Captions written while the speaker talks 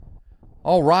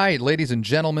All right, ladies and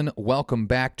gentlemen, welcome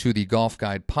back to the Golf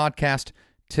Guide Podcast.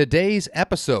 Today's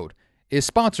episode is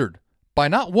sponsored by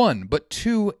not one, but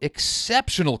two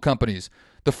exceptional companies.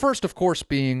 The first, of course,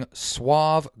 being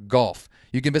Suave Golf.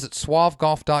 You can visit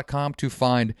suavegolf.com to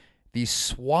find the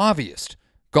suaviest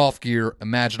golf gear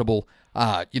imaginable.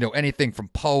 Anything from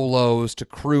polos to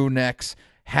crew necks,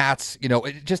 hats.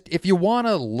 If you want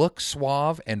to look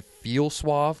suave and feel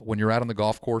suave when you're out on the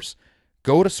golf course,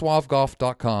 go to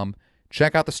suavegolf.com.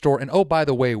 Check out the store. And oh, by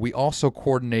the way, we also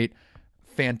coordinate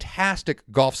fantastic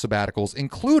golf sabbaticals,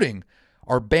 including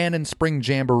our Bannon Spring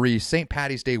Jamboree St.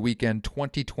 Paddy's Day weekend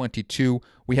 2022.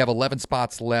 We have 11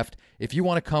 spots left. If you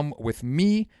want to come with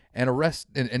me and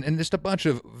just a bunch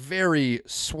of very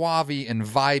suave and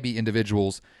vibey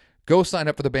individuals, go sign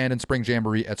up for the Bannon Spring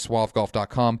Jamboree at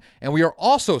suavegolf.com. And we are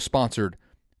also sponsored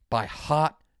by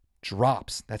Hot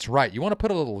Drops. That's right. You want to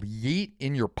put a little yeet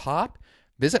in your pop?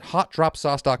 Visit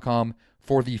hotdropsauce.com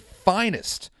for the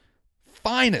finest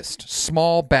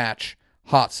small batch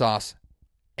hot sauce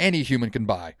any human can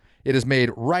buy. It is made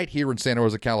right here in Santa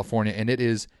Rosa, California, and it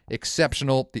is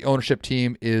exceptional. The ownership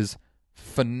team is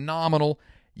phenomenal.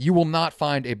 You will not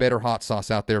find a better hot sauce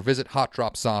out there. Visit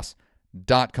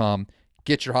hotdropsauce.com.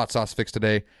 Get your hot sauce fix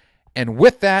today. And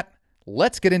with that,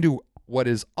 let's get into what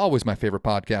is always my favorite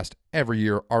podcast every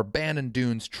year, our Bandon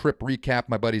Dunes trip recap.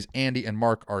 My buddies Andy and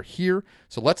Mark are here,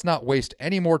 so let's not waste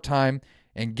any more time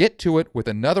and get to it with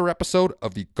another episode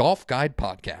of the Golf Guide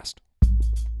Podcast.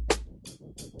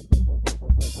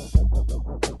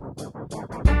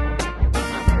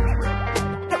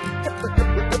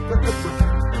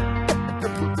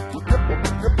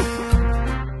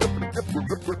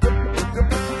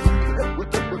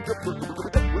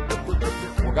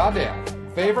 Well, goddamn.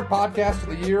 Favorite podcast of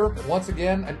the year, once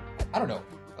again, I don't know.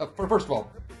 First of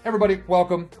all, everybody,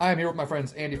 welcome. I am here with my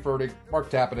friends Andy Fertig, Mark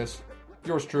Tapinis,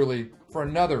 yours truly, for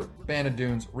another Bandon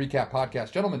Dunes recap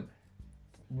podcast. Gentlemen,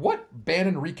 what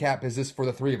Bandon recap is this for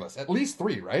the three of us? At least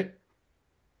three, right?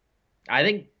 I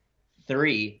think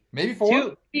three. Maybe four?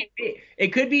 Two. It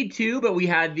could be two, but we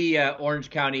had the Orange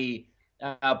County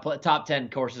top 10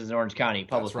 courses in Orange County,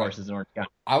 public courses in Orange County.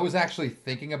 I was actually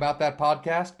thinking about that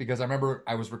podcast because I remember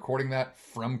I was recording that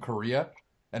from Korea.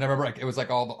 And I remember it was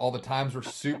like all the times were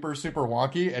super, super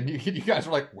wonky. And you guys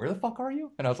were like, where the fuck are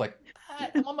you? And I was like,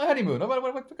 I'm on my honeymoon.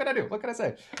 What can I do? What can I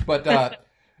say? But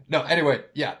no, anyway,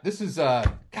 yeah, this is,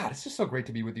 God, it's just so great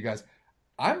to be with you guys.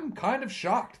 I'm kind of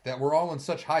shocked that we're all in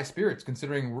such high spirits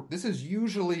considering this is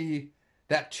usually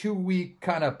that 2-week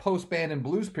kind of post-Bandon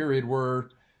blues period where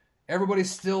everybody's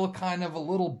still kind of a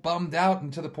little bummed out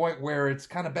and to the point where it's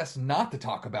kind of best not to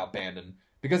talk about Bandon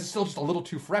because it's still just a little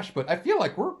too fresh. But I feel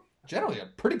like we're generally in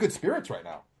pretty good spirits right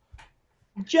now.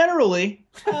 Generally,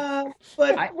 but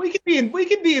we could be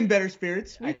in better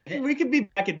spirits. We could be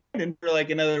back at Bandon for like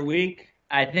another week.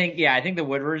 I think the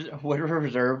Wood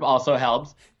Reserve also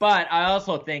helps. But I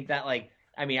also think that, I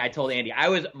told Andy I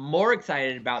was more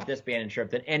excited about this Bandon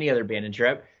trip than any other Bandon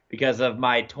trip because of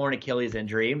my torn Achilles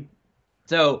injury.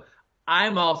 So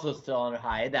I'm also still on a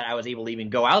high that I was able to even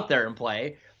go out there and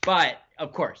play. But,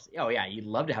 of course, you'd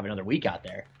love to have another week out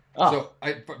there. Oh.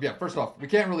 So, first off, we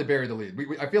can't really bury the lead.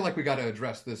 I feel like we got to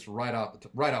address this right off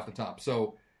the top.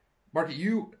 So,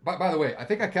 Marky, by the way, I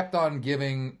think I kept on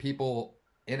giving people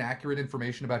inaccurate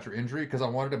information about your injury because I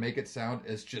wanted to make it sound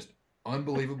as just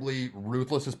unbelievably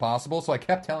ruthless as possible. So I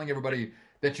kept telling everybody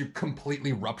that you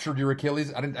completely ruptured your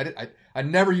Achilles. I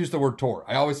never used the word tore.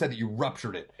 I always said that you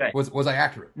ruptured it. Okay. Was I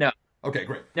accurate? No. Okay,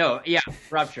 great. No, yeah,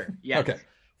 rupture. Yes. Okay.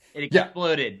 It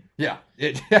exploded. Yeah.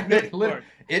 It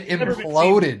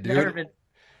imploded, dude.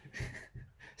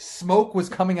 Smoke was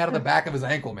coming out of the back of his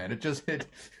ankle, man. It just hit.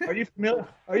 Are you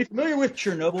familiar with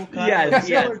Chernobyl? Yes.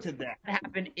 Similar to that. It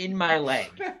happened in my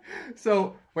leg.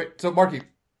 So Marky,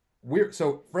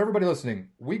 for everybody listening,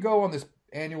 we go on this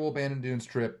annual Bandon Dunes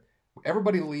trip.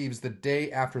 Everybody leaves the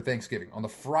day after Thanksgiving. On the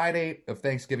Friday of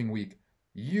Thanksgiving week,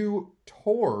 you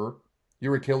tore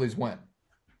your Achilles when?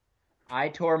 I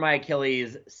tore my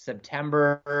Achilles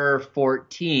September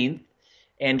 14th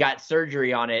and got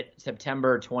surgery on it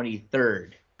September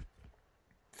 23rd.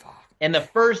 Fuck. And the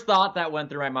first thought that went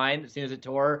through my mind as soon as it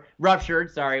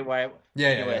ruptured, sorry.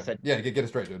 Yeah, get it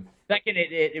straight, dude. Second,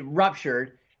 it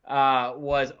ruptured,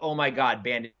 was, oh my God,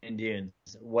 Bandon Dunes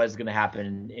was going to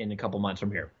happen in a couple months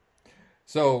from here.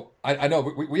 So I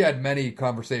know we had many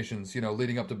conversations,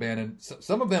 leading up to Bandon.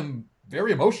 Some of them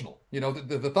very emotional.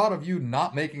 The thought of you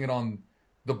not making it on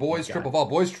the boys' trip of all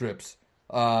boys' trips,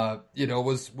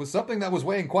 was something that was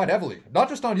weighing quite heavily, not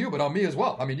just on you but on me as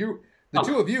well. I mean,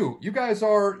 two of you guys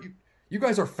are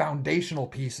foundational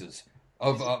pieces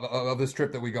of this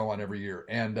trip that we go on every year,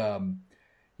 and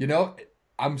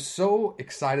I'm so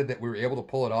excited that we were able to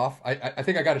pull it off. I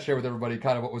think I got to share with everybody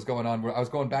kind of what was going on. I was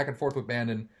going back and forth with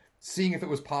Bandon, seeing if it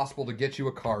was possible to get you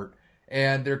a cart.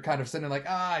 And they're kind of sitting there like,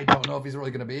 I don't know if he's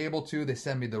really going to be able to. They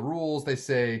send me the rules. They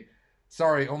say,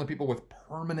 sorry, only people with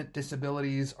permanent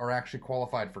disabilities are actually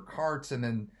qualified for carts. And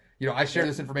then, I share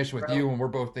this information with you, and we're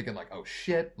both thinking like, oh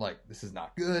shit, like this is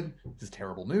not good. This is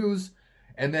terrible news.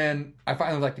 And then I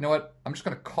finally was like, you know what? I'm just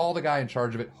going to call the guy in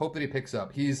charge of it. Hope that he picks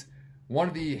up. He's one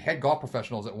of the head golf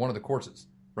professionals at one of the courses,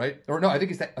 right? Or no, I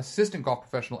think he's the assistant golf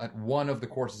professional at one of the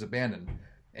courses at Bandon.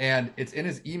 And it's in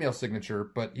his email signature,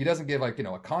 but he doesn't give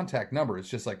a contact number. It's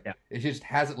just like, He just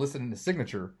has it listed in his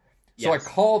signature. So I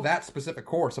call that specific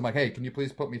course. I'm like, hey, can you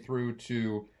please put me through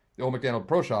to the Old McDaniel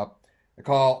Pro Shop?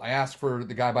 I ask for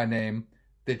the guy by name.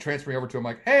 They transfer me over to him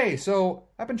like, hey, so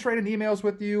I've been trading emails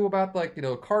with you about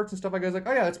carts and stuff like that. I was like,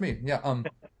 oh yeah, that's me. Yeah. And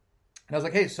I was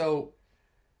like, hey, so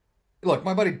look,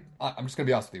 my buddy, I'm just going to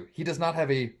be honest with you. He does not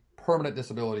have a permanent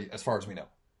disability as far as we know.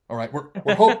 All right,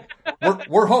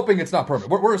 we're hoping it's not permanent.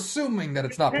 We're assuming that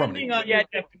it's not permanent.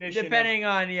 Depending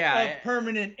on of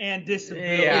permanent and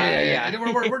disability. Yeah.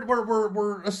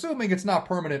 We're assuming it's not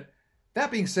permanent.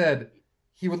 That being said,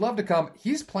 he would love to come.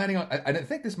 He's planning on. I didn't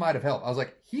think this might have helped. I was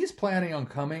like, he's planning on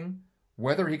coming,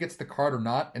 whether he gets the cart or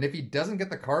not. And if he doesn't get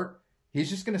the cart, he's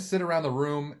just going to sit around the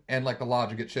room and like the lodge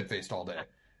and get shit faced all day.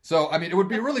 So I mean, it would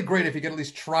be really great if he could at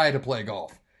least try to play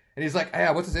golf. And he's like,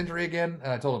 yeah, what's his injury again?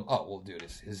 And I told him, oh, well, dude,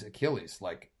 his Achilles,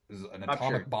 an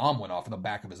atomic bomb went off in the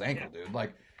back of his ankle, dude.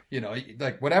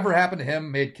 Like whatever happened to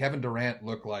him made Kevin Durant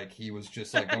look like he was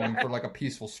just like going for like a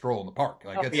peaceful stroll in the park.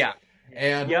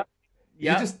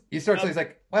 He starts, he's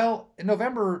like, well, in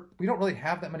November, we don't really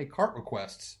have that many cart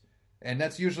requests. And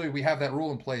that's usually, we have that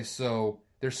rule in place. So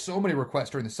there's so many requests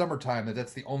during the summertime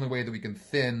that's the only way that we can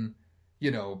thin,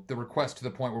 the request to the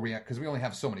point where because we only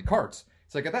have so many carts.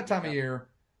 It's like at that time of year,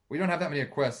 we don't have that many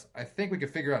requests. I think we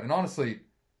could figure out. And honestly,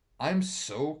 I'm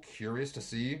so curious to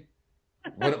see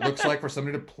what it looks like for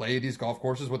somebody to play these golf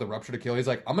courses with a ruptured Achilles.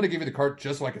 Like, I'm going to give you the cart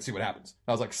just so I can see what happens.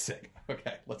 I was like, sick.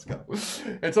 Okay, let's go.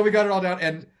 And so we got it all down.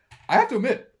 And I have to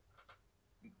admit,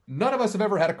 none of us have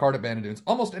ever had a cart at Bandon Dunes.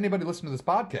 Almost anybody listening to this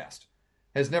podcast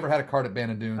has never had a cart at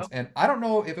Bandon Dunes. And I don't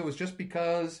know if it was just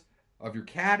because of your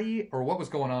caddy or what was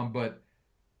going on, but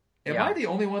am I the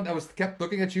only one that kept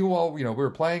looking at you while we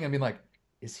were playing? I mean, like,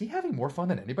 is he having more fun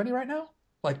than anybody right now?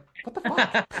 Like, what the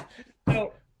fuck?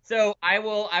 So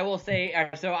I'll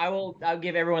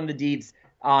give everyone the deets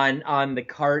on the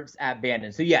carts at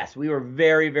Bandon. So yes, we were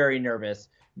very, very nervous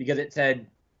because it said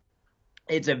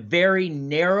it's a very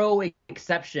narrow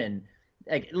exception.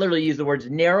 Like literally use the words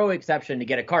narrow exception to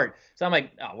get a cart. So I'm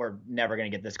like, oh, we're never going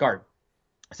to get this cart.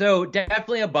 So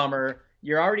definitely a bummer.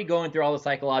 You're already going through all the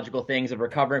psychological things of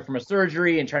recovering from a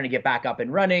surgery and trying to get back up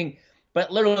and running.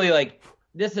 But literally like,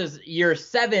 this is year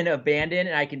 7 of Bandon,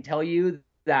 and I can tell you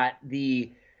that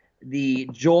the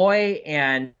joy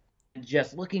and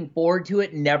just looking forward to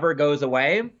it never goes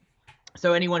away.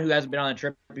 So anyone who hasn't been on a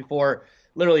trip before,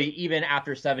 literally even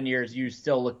after 7 years, you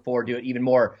still look forward to it even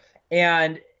more.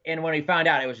 And when we found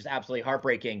out, it was just absolutely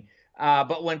heartbreaking.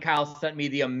 But when Kyle sent me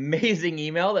the amazing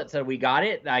email that said we got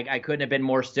it, I couldn't have been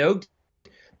more stoked.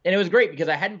 And it was great because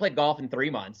I hadn't played golf in 3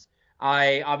 months.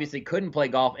 I obviously couldn't play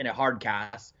golf in a hard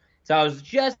cast. So I was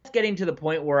just getting to the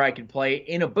point where I could play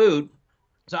in a boot.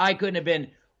 So I couldn't have been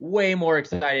way more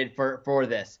excited for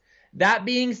this. That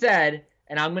being said,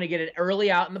 and I'm going to get it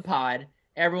early out in the pod,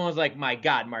 everyone's like, my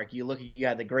God, Mark, you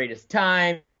had the greatest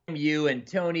time. You and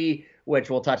Tony,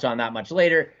 which we'll touch on that much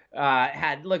later,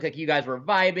 looked like you guys were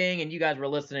vibing and you guys were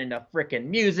listening to freaking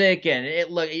music, and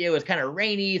it was kind of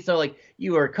rainy. So like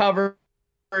you were covered.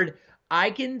 I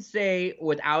can say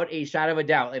without a shadow of a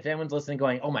doubt, if anyone's listening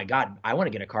going, oh my God, I want to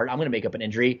get a cart, I'm going to make up an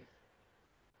injury.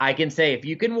 I can say if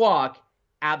you can walk,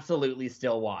 absolutely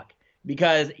still walk.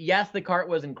 Because yes, the cart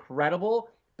was incredible,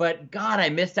 but God, I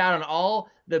missed out on all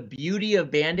the beauty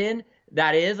of Bandon.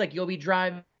 That is like you'll be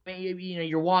driving,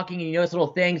 you're walking and you notice little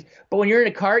things. But when you're in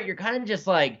a cart, you're kind of just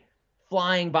like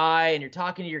flying by and you're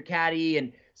talking to your caddy.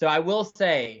 And so I will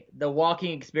say the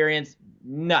walking experience,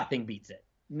 nothing beats it.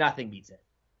 Nothing beats it.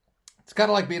 It's kind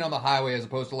of like being on the highway as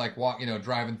opposed to like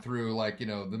driving through like,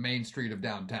 the main street of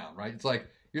downtown, right? It's like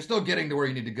you're still getting to where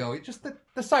you need to go. It's just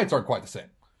the sights aren't quite the same.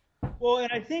 Well,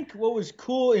 and I think what was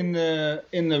cool in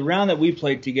the round that we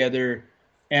played together,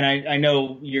 and I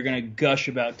know you're going to gush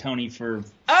about Tony for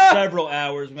several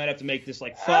hours. We might have to make this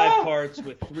like 5 parts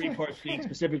with 3 parts being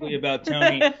specifically about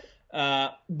Tony.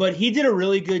 But he did a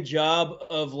really good job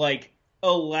of like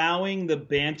allowing the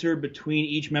banter between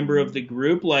each member of the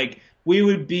group. Like, we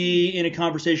would be in a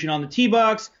conversation on the tee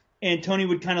box, and Tony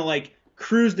would kind of like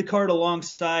cruise the cart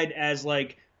alongside as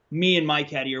like me and my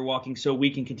caddy are walking so we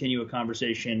can continue a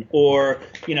conversation. Or,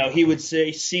 he would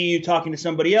see you talking to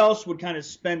somebody else, would kind of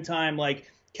spend time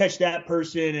like catch that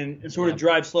person and sort of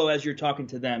drive slow as you're talking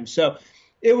to them. So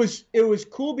it was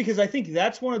cool because I think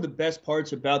that's one of the best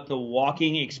parts about the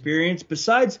walking experience,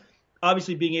 besides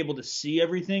obviously being able to see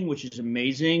everything, which is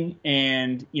amazing,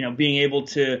 and, being able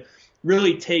to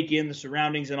really take in the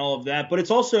surroundings and all of that. But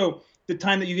it's also the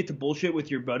time that you get to bullshit with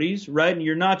your buddies, right? And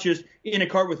you're not just in a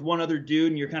cart with one other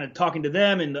dude and you're kind of talking to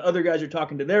them and the other guys are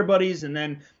talking to their buddies, and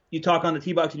then you talk on the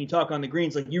tee box and you talk on the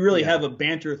greens. Like, you really have a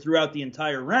banter throughout the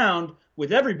entire round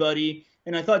with everybody.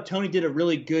 And I thought Tony did a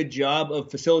really good job of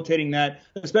facilitating that,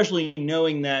 especially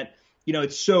knowing that,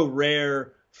 it's so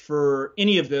rare for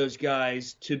any of those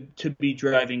guys to be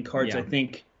driving carts. I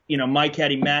think, my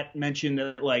caddy Matt mentioned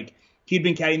that like he'd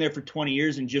been caddying there for 20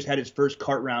 years and just had his first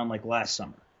kart round like last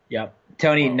summer. Yep.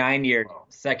 Tony, 9 years,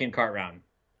 second kart round.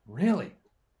 Really?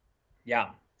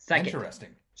 Yeah. Second. Interesting.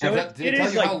 So did he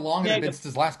tell you how long it had been since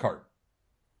his last kart?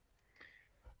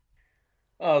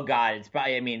 Oh God, it's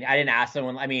probably. I didn't ask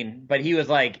someone. But he was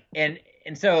like, and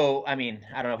so I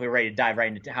don't know if we're ready to dive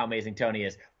right into how amazing Tony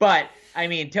is, but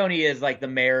Tony is like the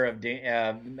mayor of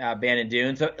Bandon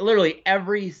Dunes. So literally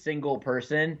every single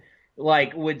person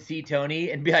like would see Tony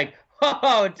and be like,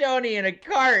 "Oh, Tony in a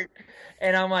cart,"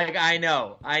 and I'm like, I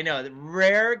know,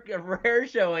 rare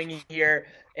showing here,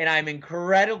 and I'm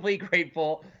incredibly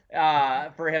grateful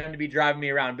for him to be driving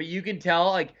me around. But you can tell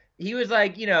like. He was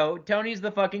like, Tony's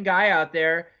the fucking guy out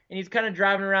there, and he's kind of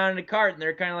driving around in a cart, and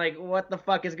they're kind of like, what the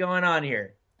fuck is going on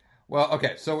here? Well,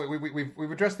 okay, so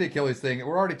we've addressed the Achilles thing.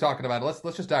 We're already talking about it.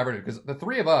 Let's just dive right in, because the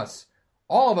three of us,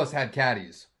 all of us had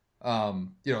caddies,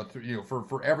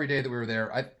 for every day that we were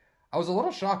there. I was a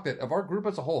little shocked that of our group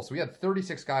as a whole, so we had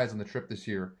 36 guys on the trip this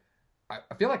year.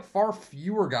 I feel like far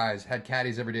fewer guys had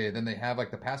caddies every day than they have like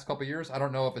the past couple of years. I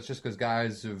don't know if it's just because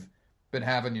guys who've been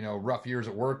having, rough years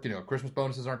at work, Christmas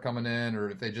bonuses aren't coming in, or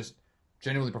if they just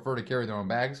genuinely prefer to carry their own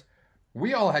bags.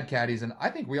 We all had caddies, and I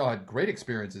think we all had great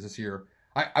experiences this year.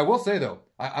 I will say, though,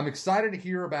 I'm excited to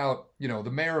hear about, the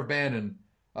mayor of Bandon,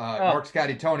 Mark's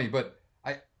caddy, Tony, but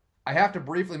I have to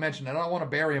briefly mention, I don't want to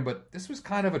bury him, but this was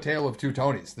kind of a tale of two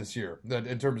Tonys this year,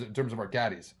 in terms of our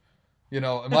caddies.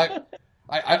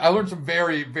 I learned some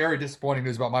very, very disappointing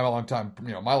news about my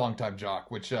longtime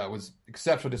jock, which was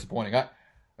exceptionally disappointing.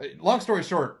 Long story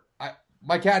short,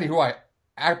 my caddy, who I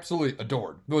absolutely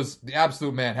adored, was the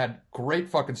absolute man, had great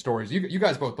fucking stories. You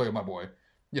guys both play with my boy,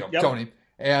 yep. Tony.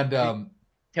 And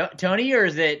Tony, or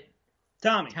is it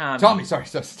Tommy? Tommy, sorry.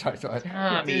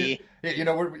 Tommy.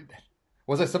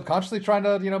 Was I subconsciously trying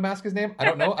to, mask his name? I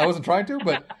don't know. I wasn't trying to,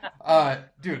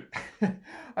 but, dude,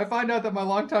 I find out that my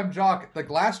longtime jock,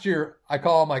 like last year, I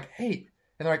call him like, hey,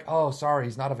 and they're like, oh, sorry,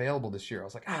 he's not available this year. I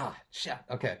was like, shit.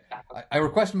 Okay. I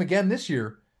request him again this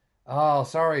year. Oh,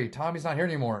 sorry, Tommy's not here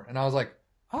anymore. And I was like,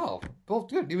 oh, well,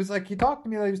 dude, he was like, he talked to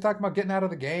me, he was talking about getting out of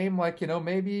the game, like,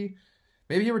 maybe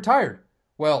he retired.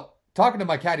 Well, talking to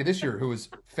my caddy this year, who was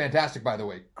fantastic, by the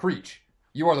way, Creech,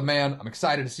 you are the man. I'm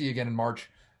excited to see you again in March.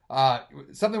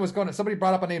 Somebody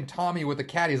brought up a name Tommy with the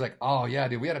caddy. He's like, oh, yeah,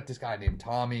 dude, we had this guy named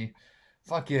Tommy.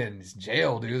 Fucking he's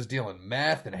jail, dude. He was dealing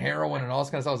meth and heroin and all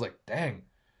this kind of stuff. I was like, dang,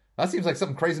 that seems like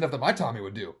something crazy enough that my Tommy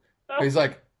would do. But he's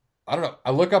like, I don't know.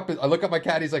 I look up my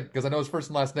caddy's like, because I know his first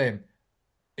and last name.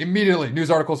 Immediately,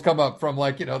 news articles come up from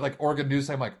like Oregon News.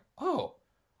 I'm like, oh,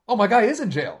 my guy is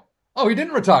in jail. Oh, he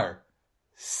didn't retire.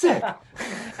 Sick.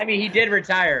 He did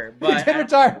retire, but he did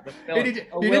retire. He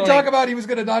did talk about he was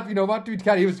going to not do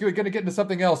caddy. He was going to get into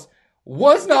something else.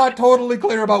 Was not totally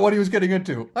clear about what he was getting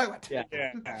into.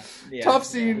 Tough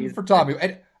scene for Tommy.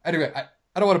 Anyway,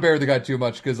 I don't want to bury the guy too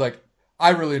much because I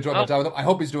really enjoyed my time with him. I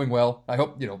hope he's doing well. I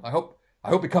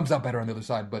hope he comes out better on the other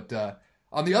side. But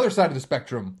on the other side of the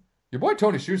spectrum, your boy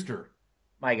Tony Schuster.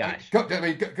 My gosh. Go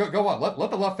on.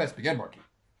 Let the love fest begin, Marky.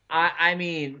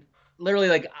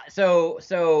 Literally,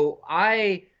 so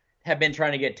I have been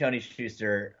trying to get Tony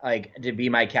Schuster to be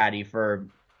my caddy for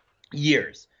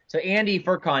years. So Andy,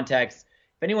 for context,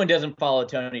 if anyone doesn't follow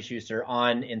Tony Schuster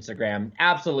on Instagram,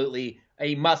 absolutely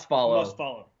a must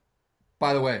follow.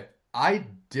 By the way, I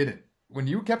didn't. When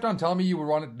you kept on telling me you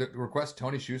wanted to request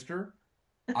Tony Schuster,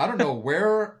 I don't know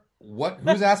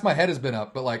whose ass my head has been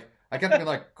up, but I kept being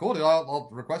like, cool, dude, I'll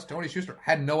request Tony Schuster.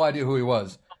 Had no idea who he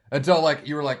was until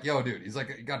you were like, yo, dude, he's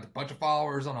he got a bunch of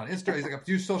followers on Insta. He's a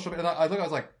few social media. And I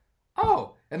was like,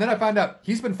 oh. And then I found out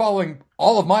he's been following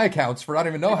all of my accounts for I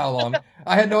don't even know how long.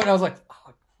 I had no, and I was like,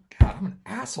 oh, God, I'm an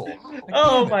asshole.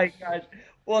 Oh my gosh.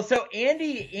 Well, so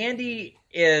Andy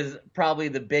is probably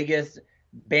the biggest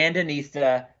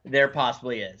bandonista there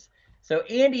possibly is. So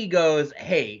Andy goes,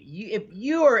 hey, if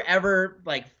you are ever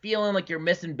like feeling like you're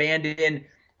missing Bandon,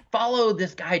 follow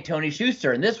this guy Tony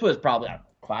Schuster. And this was probably, I don't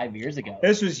know, 5 years ago.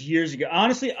 This was years ago.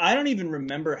 Honestly, I don't even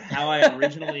remember how I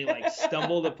originally like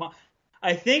stumbled upon.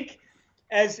 I think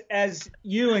as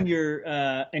you and your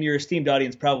esteemed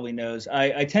audience probably knows,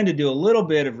 I tend to do a little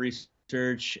bit of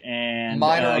research and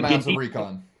minor amounts of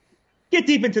recon. Get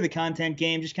deep into the content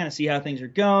game, just kind of see how things are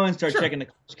going, start checking the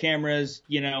cameras,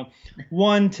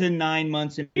 1 to 9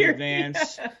 months in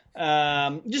advance.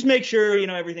 Just make sure,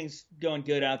 everything's going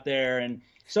good out there. And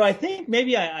so I think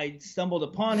maybe I stumbled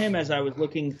upon him as I was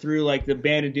looking through like the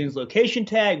Bandon Dunes location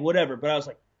tag, whatever. But I was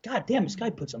like, God damn, this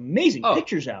guy puts amazing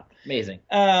pictures out. Amazing.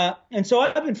 And so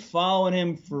I've been following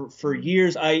him for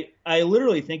years. I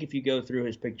literally think if you go through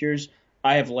his pictures,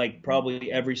 I have liked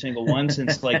probably every single one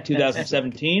since like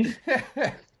 2017.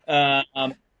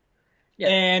 And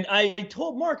I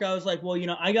told Mark, I was like, well,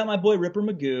 I got my boy Ripper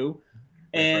Magoo,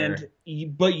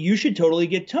 but you should totally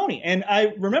get Tony. And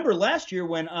I remember last year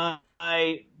when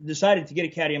I decided to get a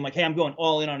caddy, I'm like, hey, I'm going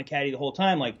all in on a caddy the whole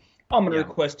time. Like, I'm going to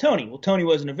request Tony. Well, Tony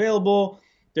wasn't available.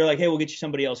 They're like, hey, we'll get you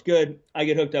somebody else good. I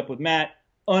get hooked up with Matt.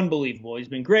 Unbelievable. He's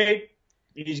been great.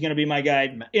 He's going to be my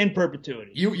guy in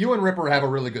perpetuity. You and Ripper have a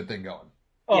really good thing going.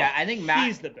 Yeah, I think Matt,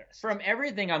 he's the best. From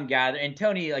everything I'm gathering, and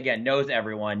Tony, again, knows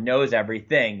everyone, knows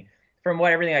everything. From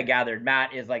everything I gathered,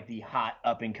 Matt is like the hot,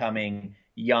 up-and-coming,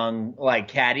 young, like,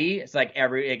 caddy. It's like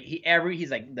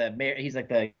he's like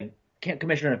the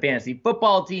commissioner of the fantasy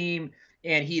football team,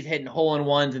 and he's hitting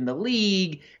hole-in-ones in the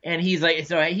league, and he's like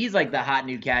the hot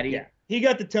new caddy. Yeah. He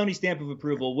got the Tony stamp of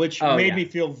approval, which made me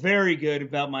feel very good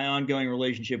about my ongoing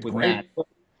relationship with Matt.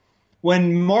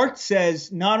 When Mark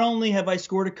says, not only have I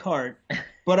scored a cart,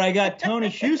 but I got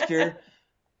Tony Schuster,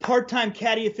 part-time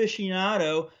caddy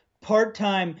aficionado,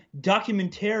 part-time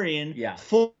documentarian,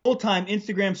 full-time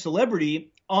Instagram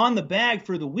celebrity on the bag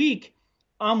for the week,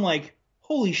 I'm like,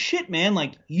 holy shit, man!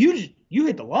 Like you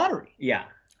hit the lottery. Yeah,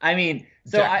 I mean,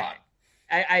 so Jackpot.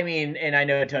 I mean, and I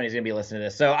know Tony's gonna be listening to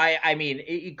this, so I mean,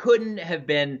 it couldn't have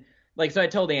been like. So I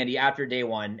told Andy after day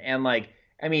one, and like.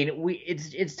 I mean,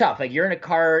 it's tough. Like you're in a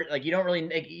cart, like you don't really,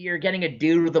 like, you're getting a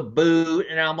dude with a boot,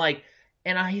 and I'm like,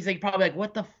 he's like probably like,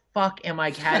 what the fuck am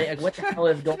I caddying? Like what the hell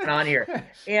is going on here?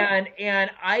 And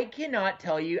I cannot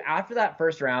tell you. After that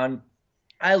first round,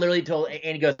 I literally told,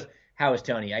 and he goes, "How is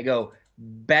Tony?" I go,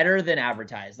 "Better than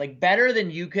advertised. Like better than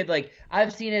you could. Like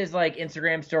I've seen his like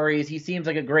Instagram stories. He seems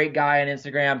like a great guy on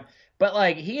Instagram, but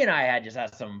like he and I had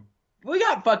some. We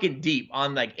got fucking deep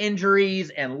on like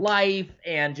injuries and life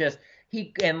and just."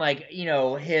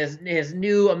 His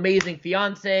new amazing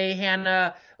fiance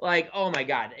Hannah, like, oh my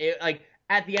god, like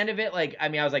at the end of it, like I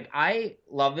mean, I was like, I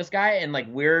love this guy, and like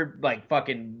we're like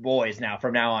fucking boys now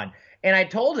from now on. And I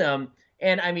told him,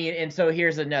 and I mean, and so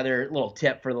here's another little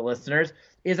tip for the listeners: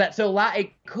 is that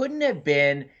it couldn't have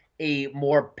been a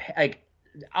more like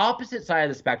opposite side of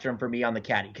the spectrum for me on the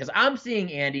caddy, because I'm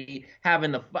seeing Andy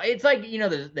having it's like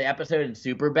the episode in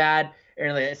Superbad.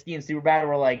 Or like Steve Superbad,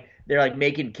 where like they're like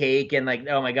making cake and like,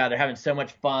 oh my god, they're having so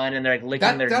much fun and they're like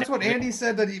licking their. That's what Andy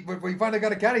said that he finally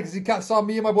got a caddy because he saw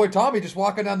me and my boy Tommy just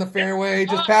walking down the fairway,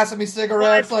 just passing me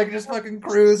cigarettes, like just fucking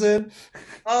cruising.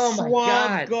 Oh my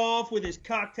god, golf with his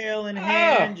cocktail in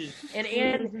hand.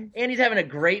 And Andy's having a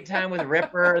great time with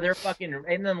Ripper. They're fucking.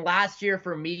 And then last year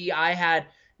for me, I had.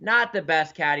 Not the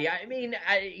best caddy. I mean,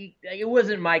 it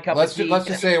wasn't my cup of tea. Let's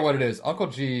just say what it is. Uncle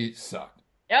G sucked.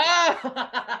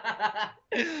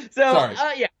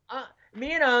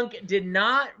 Me and Unc did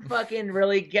not fucking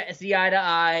really see eye to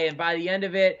eye, and by the end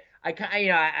of it, I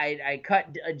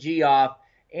cut a G off,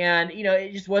 and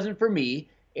it just wasn't for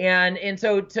me, and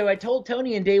so I told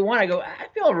Tony in day one, I go, I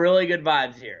feel really good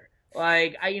vibes here,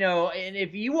 like and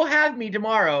if you will have me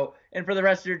tomorrow and for the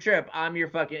rest of your trip, I'm your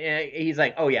fucking. And he's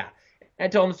like, oh yeah, and I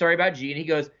told him a story about G, and he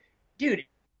goes, dude.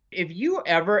 If you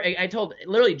ever, I told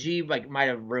literally G like might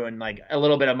have ruined like a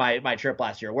little bit of my trip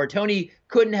last year, where Tony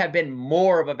couldn't have been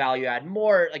more of a value add,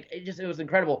 more like it was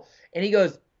incredible. And he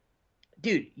goes,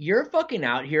 dude, you're fucking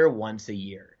out here once a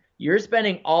year. You're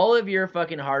spending all of your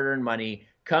fucking hard earned money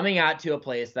coming out to a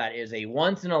place that is a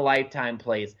once in a lifetime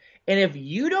place. And if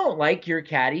you don't like your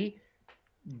caddy,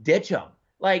 ditch him.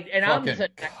 Like, and fucking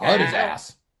cut his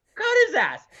ass. Cut his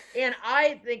ass. And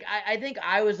I think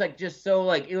I was like just so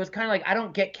like it was kind of like I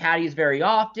don't get caddies very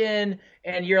often,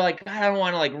 and you're like I don't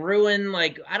want to like ruin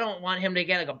like I don't want him to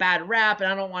get like a bad rap,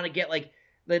 and I don't want to get like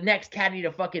the next caddy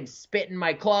to fucking spit in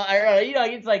my claw.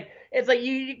 It's like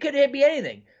you could hit me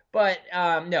anything. But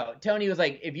no, Tony was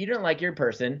like, if you don't like your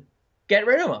person, get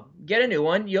rid of them, get a new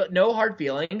one. No hard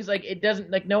feelings. Like it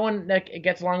doesn't like no one like it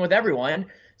gets along with everyone.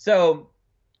 So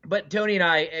but Tony and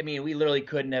I mean, we literally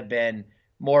couldn't have been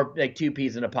more like two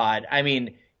peas in a pod. I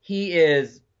mean, he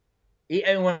is.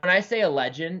 And when I say a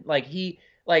legend, like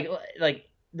like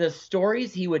the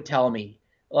stories he would tell me,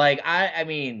 like I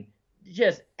mean,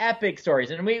 just epic stories.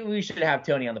 And we should have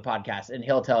Tony on the podcast, and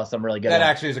he'll tell us some really good That ones.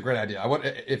 actually is a great idea. I would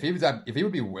if he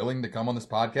would be willing to come on this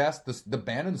podcast. The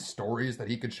Bannon stories that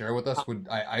he could share with us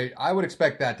I would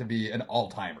expect that to be an all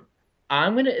timer.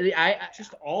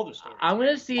 Just all the stories. I'm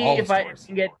gonna see All the if I stories.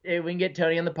 can get if we can get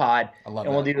Tony on the pod, I love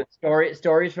and we'll that. do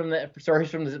stories from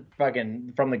the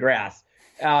fucking from the grass.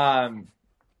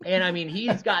 And I mean,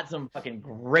 he's got some fucking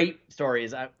great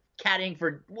stories. Caddying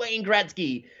for Wayne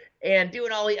Gretzky and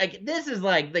doing all like this is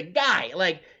like the guy.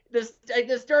 Like this, like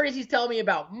the stories he's telling me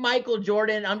about Michael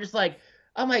Jordan. I'm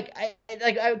like,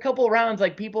 a couple of rounds,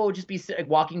 like people would just be like,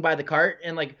 walking by the cart,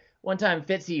 and like one time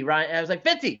Fitzy, Ryan, I was like,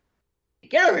 Fitzy,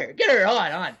 get over here, hold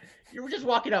on. You were just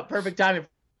walking up, perfect timing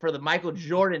for the Michael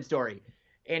Jordan story.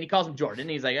 And he calls him Jordan. And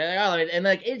he's like, oh, and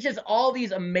like it's just all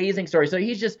these amazing stories. So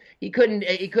he couldn't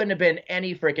have been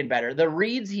any freaking better. The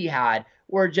reads he had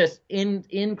were just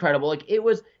incredible. Like it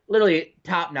was literally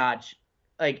top notch.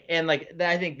 Like and like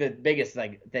I think the biggest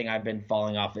like thing I've been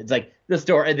falling off. It's like the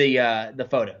story, the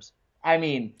photos. I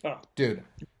mean, Dude,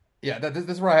 yeah, this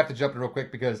is where I have to jump in real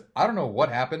quick because I don't know what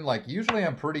happened. Like usually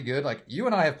I'm pretty good. Like you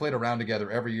and I have played around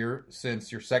together every year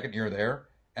since your second year there,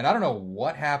 and I don't know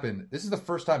what happened. This is the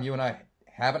first time you and I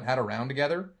haven't had a round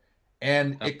together,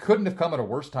 and it couldn't have come at a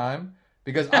worse time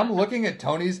because I'm looking at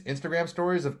Tony's Instagram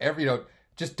stories of every,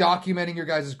 just documenting your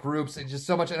guys' groups and just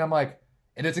so much, and I'm like,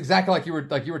 and it's exactly like you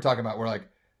were talking about, where like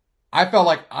I felt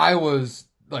like I was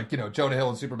like Jonah Hill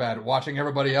and Superbad watching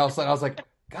everybody else, and I was like,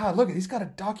 God, look, he's got a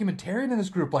documentarian in his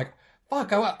group, like.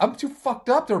 Fuck, I'm too fucked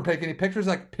up to take any pictures,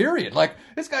 like, period. Like,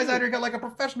 this guy's out here got, like, a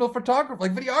professional photographer,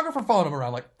 like, videographer following him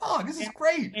around. Like, fuck, this is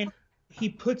great. And he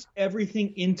puts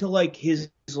everything into, like, his,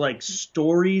 like,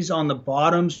 stories on the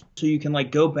bottom so you can,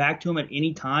 like, go back to him at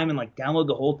any time and, like, download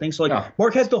the whole thing. So, like,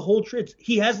 Mark has the whole trip.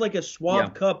 He has, like, a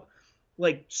Swab Cup,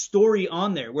 like, story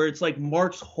on there where it's, like,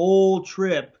 Mark's whole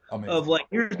trip of, like,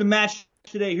 here's the match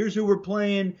today. Here's who we're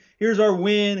playing. Here's our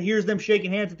win. Here's them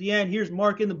shaking hands at the end. Here's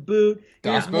Mark in the boot.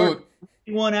 Here's Mark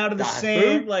one out of the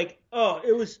sand. Like,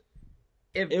 it was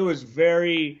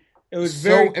very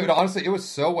honestly, it was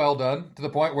so well done to the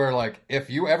point where, like, if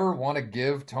you ever want to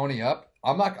give Tony up,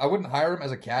 I wouldn't hire him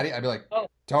as a caddy. I'd be like,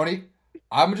 Tony,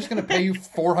 I'm just going to pay you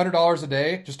 $400 a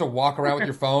day just to walk around with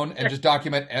your phone and just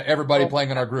document everybody playing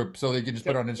in our group so that you can just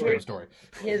put it on Instagram story.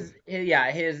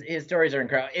 His stories are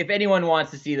incredible. If anyone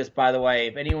wants to see this, by the way,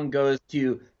 if anyone goes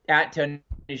to @Tony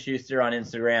Schuster on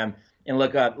Instagram and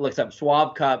looks up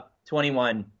Schwab Cup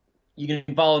 21, you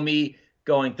can follow me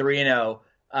going 3-0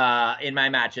 in my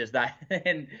matches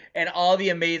and all the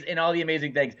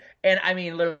amazing things. And I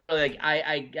mean, literally, like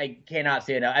I cannot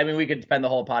say enough. I mean, we could spend the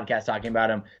whole podcast talking about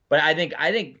him, but I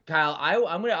think Kyle,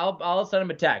 I'll send him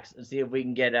a text and see if we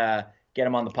can get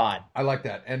him on the pod. I like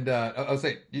that. And I'll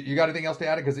say, you got anything else to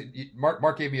add? Because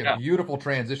Mark gave me a beautiful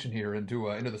transition here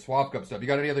into the Swap Cup stuff. You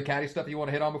got any other caddy stuff that you want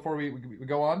to hit on before we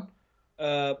go on?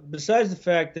 Besides the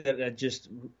fact that I just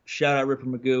shout out Ripper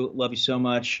Magoo, love you so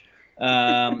much.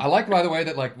 I like, by the way,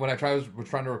 that like when I was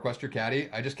trying to request your caddy,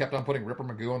 I just kept on putting Ripper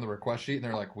Magoo on the request sheet, and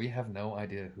they're like, "We have no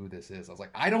idea who this is." I was like,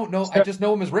 "I don't know. I just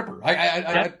know him as Ripper.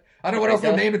 I don't know what else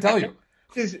to name to tell you."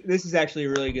 This is actually a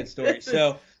really good story.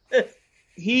 So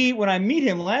when I meet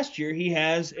him last year, he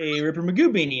has a Ripper Magoo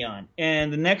beanie on,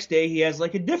 and the next day he has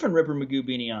like a different Ripper Magoo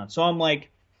beanie on. So I'm like,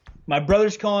 my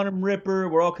brother's calling him Ripper.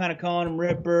 We're all kind of calling him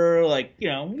Ripper. Like, he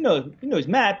knows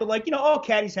Matt, but like, all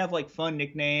caddies have like fun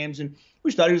nicknames, and we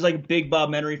just thought he was like a big Bob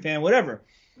Menery fan, whatever.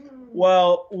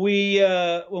 Well,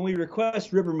 when we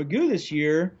request Ripper Magoo this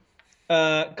year,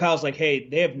 Kyle's like, hey,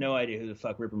 they have no idea who the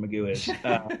fuck Ripper Magoo is.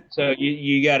 So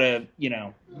you gotta,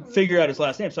 figure out his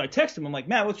last name. So I text him. I'm like,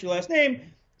 Matt, what's your last name?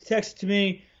 He texts to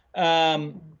me.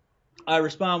 I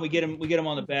respond. We get him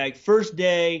on the bag. First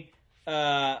day,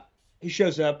 he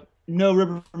shows up. No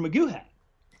Ripper Magoo hat.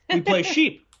 We play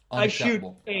sheep. I shoot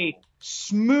a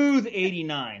smooth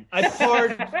 89.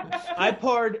 I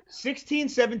parred 16,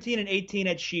 17, and 18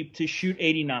 at sheep to shoot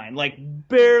 89, like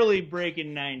barely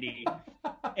breaking 90.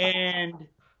 And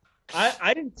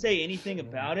I didn't say anything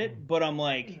about it, but I'm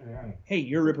like, hey,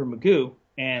 you're Ripper Magoo,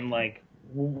 and like,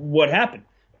 what happened?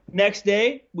 Next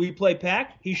day, we play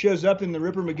pack. He shows up in the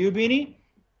Ripper Magoo beanie,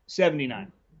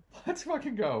 79. Let's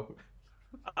fucking go.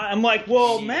 I'm like,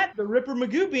 well, Matt, the Ripper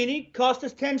Magoo beanie cost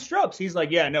us 10 strokes. He's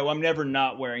like, yeah, no, I'm never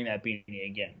not wearing that beanie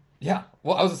again. Yeah.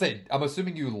 Well, I was going to say, I'm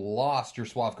assuming you lost your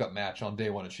Swap Cup match on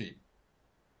day one at Sheep.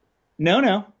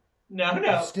 No.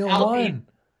 You still won.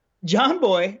 John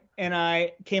Boy and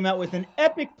I came out with an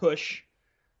epic push.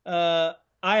 I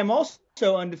am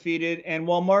also undefeated, and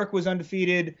while Mark was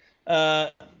undefeated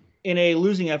in a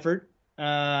losing effort,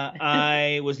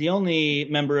 I was the only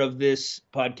member of this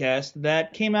podcast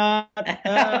that came out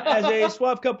as a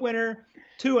Suave Cup winner,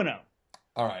 2-0.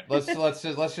 All right,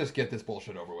 let's just get this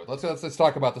bullshit over with. Let's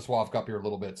talk about the Suave Cup here a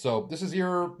little bit. So this is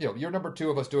year number 2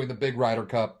 of us doing the Big Ryder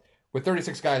Cup with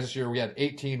 36 guys this year. We had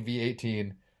 18 v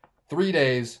 18, 3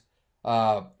 days.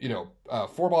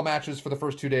 4-ball matches for the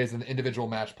first 2 days and individual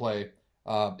match play.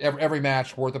 Every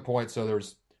match worth a point. So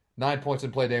there's 9 points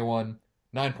in play day 1,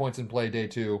 9 points in play day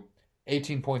 2,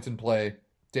 18 points in play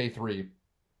day 3.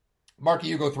 Marky,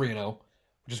 you go 3-0,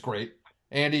 which is great.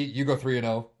 Andy, you go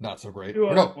 3-0, not so great.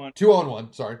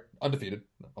 2-0-1. Sorry, undefeated.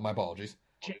 My apologies.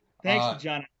 Thanks to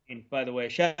John Aldean, by the way.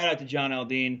 Shout out to John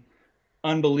Aldean.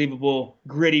 Unbelievable,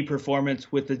 gritty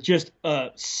performance with just a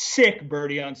sick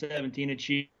birdie on 17 at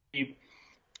Sheep.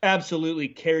 Absolutely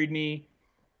carried me,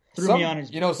 threw me on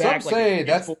his back. Some say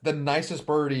that's the nicest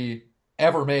birdie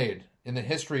ever made in the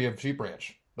history of Sheep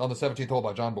Ranch on the 17th hole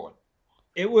by John Boy.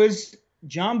 It was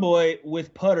John Boy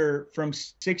with putter from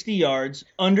 60 yards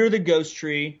under the ghost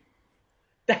tree.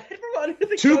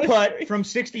 Two putt from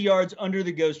 60 yards under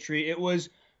the ghost tree. It was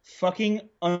fucking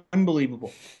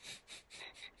unbelievable.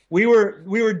 We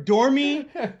were Dormy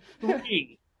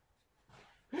 3,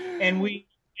 and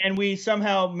we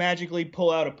somehow magically pull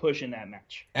out a push in that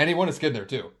match. And he won a skin there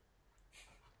too.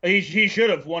 He should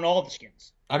have won all the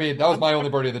skins. I mean, that was my only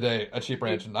birdie of the day at Sheep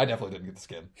Ranch, and I definitely didn't get the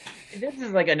skin. This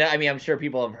is I'm sure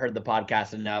people have heard the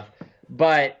podcast enough,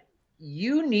 but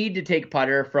you need to take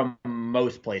putter from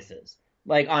most places,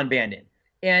 like on Bandon.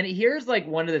 And here's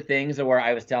one of the things where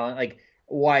I was telling,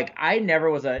 I never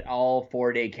was an all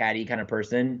 4-day caddy kind of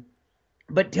person,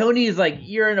 but Tony's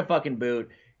you're in a fucking boot.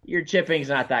 Your chipping's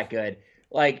not that good.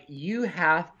 You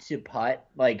have to putt.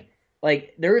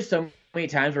 There were so many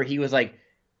times where he was like,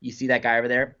 you see that guy over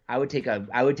there? I would take a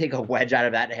wedge out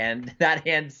of that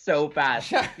hand so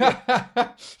fast.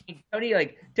 Tony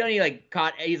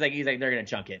caught. He's like they're gonna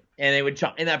chunk it, and they would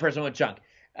chunk, and that person would chunk.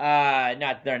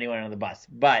 Not throw anyone on the bus,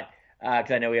 but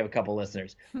because I know we have a couple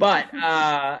listeners, but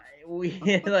we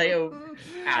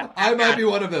I might be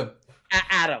one of them.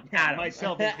 Adam,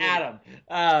 myself, Adam.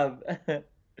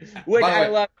 Which I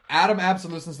love. Adam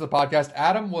absolutely listens to the podcast.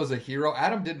 Adam was a hero.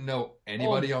 Adam didn't know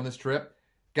anybody on this trip.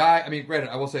 Guy, I mean, granted,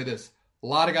 I will say this. A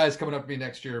lot of guys coming up to me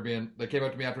next year they came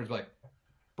up to me afterwards like,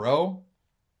 bro,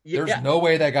 there's no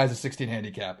way that guy's a 16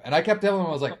 handicap. And I kept telling him,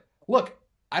 I was like, look,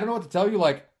 I don't know what to tell you.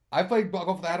 I've played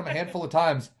golf with Adam a handful of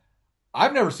times.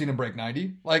 I've never seen him break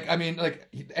 90.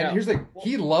 Here's the thing.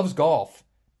 He loves golf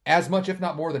as much, if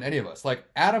not more than any of us.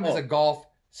 Adam is a golf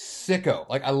sicko.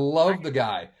 I love the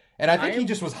guy. And I think he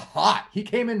just was hot. He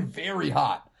came in very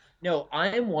hot. No,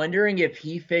 I'm wondering if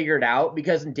he figured out,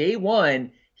 because in day 1,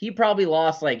 he probably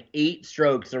lost 8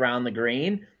 strokes around the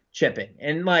green chipping.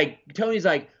 And Tony's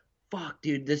like, fuck,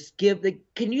 dude,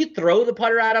 can you throw the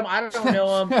putter at him? I don't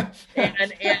know him.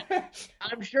 and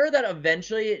I'm sure that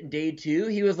eventually day 2,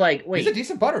 he was like, wait. He's a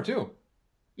decent putter too.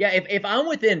 Yeah, if I'm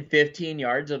within 15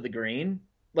 yards of the green,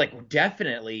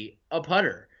 definitely a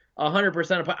putter.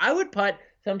 100% a putter. I would putt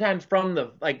sometimes from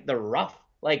the rough.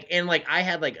 I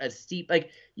had a steep,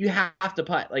 you have to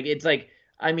putt.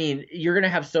 You're going to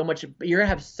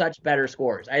have such better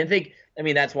scores.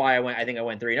 That's why I went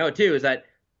 3-0 too, is that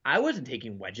I wasn't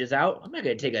taking wedges out. I'm not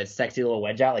going to take a sexy little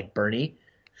wedge out like Bernie.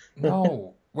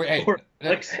 No. Wait, hey.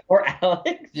 Or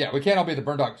Alex. Yeah, we can't all be the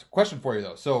burn dogs. Question for you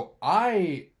though. So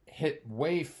I hit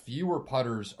way fewer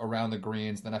putters around the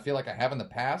greens than I feel like I have in the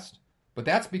past, but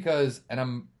that's because,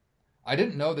 I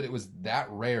didn't know that it was that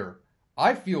rare.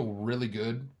 I feel really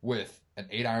good with an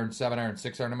 8-iron, 7-iron,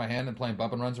 6-iron in my hand and playing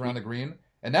bump and runs around the green.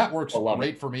 And that works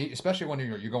great for me, especially when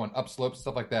you're going up slopes and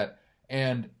stuff like that.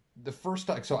 And the first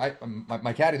time, so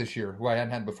my caddy this year, who I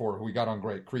hadn't had before, who we got on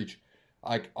great, Creech,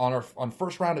 on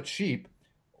first round at Sheep,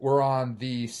 we're on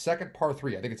the second par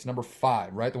 3. I think it's number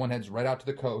 5, right? The one heads right out to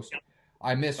the coast.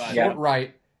 I missed short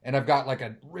right, and I've got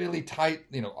a really tight,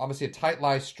 obviously a tight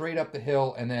lie straight up the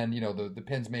hill, and then, the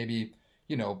pins maybe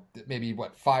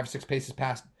 5-6 paces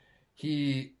past.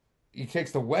 He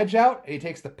takes the wedge out, and he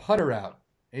takes the putter out.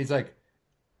 And he's like,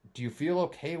 do you feel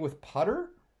okay with putter?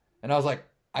 And I was like,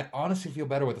 I'd honestly feel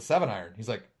better with a 7-iron. He's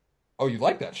like, oh, you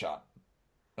like that shot?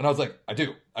 And I was like, I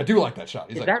do like that shot.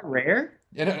 He's Is like, that rare?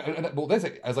 I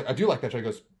was like, I do like that shot. He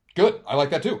goes, good, I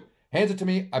like that too. Hands it to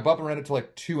me. I bump around it to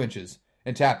 2 inches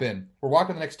and tap in. We're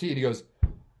walking the next tee, and he goes,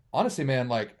 honestly, man,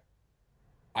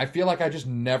 I feel like I just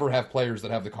never have players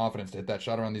that have the confidence to hit that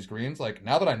shot around these greens.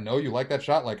 Now that I know you like that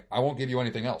shot, I won't give you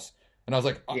anything else. And I was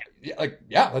like,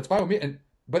 yeah, that's fine with me. And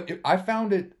But I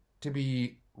found it to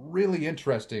be really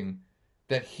interesting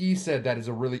that he said that is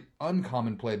a really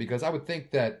uncommon play, because I would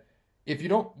think that if you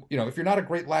don't, if you're not a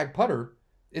great lag putter,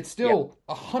 it's still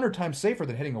 100 times safer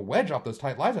than hitting a wedge off those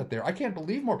tight lies out there. I can't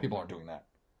believe more people aren't doing that.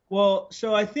 Well,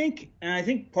 so I think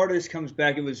part of this comes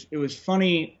back. It was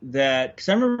funny that, because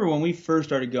I remember when we first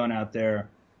started going out there,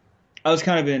 I was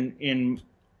kind of in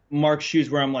Mark's shoes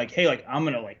where I'm like, hey, like I'm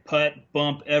gonna like putt,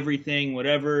 bump everything,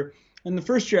 whatever. And the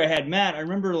first year I had Matt, I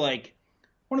remember like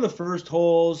one of the first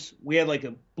holes, we had like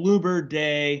a bluebird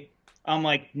day. I'm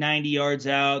like 90 yards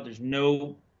out. There's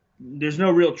no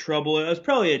real trouble. It was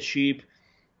probably a cheap.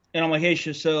 And I'm like, hey,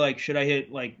 should I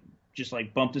hit like just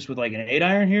like bump this with like an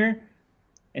 8-iron here?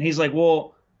 And he's like,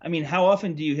 well, I mean, how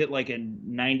often do you hit like a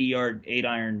 90-yard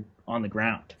 8-iron on the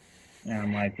ground? And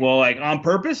I'm like, well, like on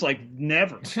purpose, like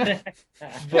never.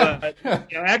 But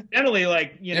accidentally,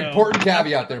 like important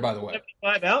caveat there, by the way.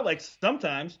 75 out, like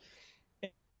sometimes.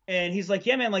 And he's like,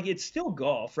 yeah, man, like it's still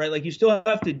golf, right? Like you still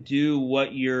have to do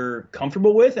what you're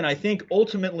comfortable with. And I think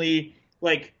ultimately,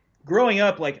 like growing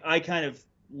up, like I kind of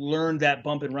learned that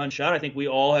bump and run shot. I think we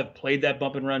all have played that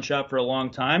bump and run shot for a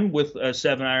long time with a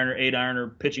 7-iron or 8-iron or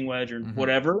pitching wedge or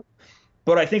whatever.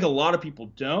 But I think a lot of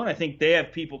people don't. I think they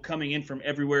have people coming in from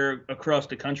everywhere across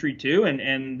the country too,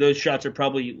 and those shots are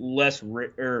probably less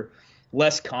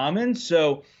common.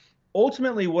 So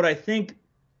ultimately, what I think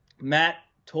Matt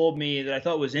told me that I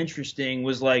thought was interesting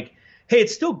was like, hey,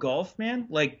 it's still golf, man.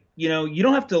 Like, you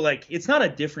don't have to like, it's not a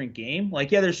different game.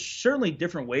 Like, yeah, there's certainly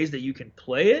different ways that you can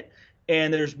play it.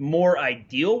 And there's more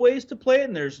ideal ways to play it,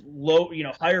 and there's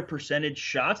higher percentage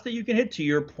shots that you can hit, to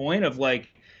your point of like,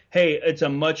 hey, it's a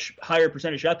much higher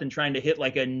percentage shot than trying to hit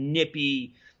like a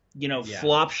nippy,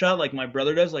 flop shot like my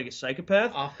brother does, like a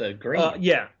psychopath. Off the green.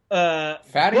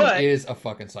 Fatty is a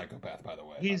fucking psychopath, by the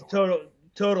way. He's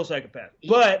total psychopath.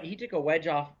 But he took a wedge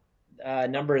off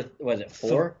number, was it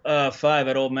 4? 5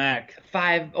 at Old Mac.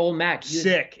 5 Old Mac.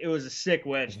 Sick. It was a sick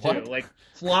wedge, too. What? Like,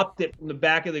 flopped it from the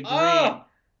back of the green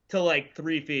to like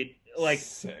 3 feet. Like,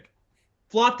 sick.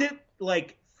 Flopped it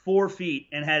like 4 feet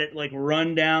and had it like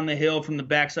run down the hill from the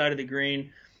backside of the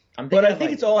green. But I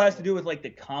think it's all has to do with like the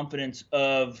confidence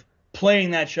of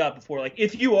playing that shot before. Like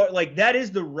if you are like, that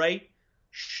is the right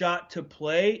shot to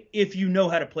play if you know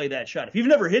how to play that shot. If you've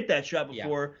never hit that shot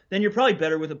before, then you're probably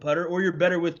better with a putter, or you're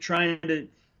better with trying to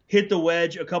hit the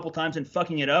wedge a couple times and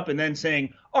fucking it up and then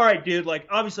saying, all right, dude, like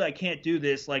obviously I can't do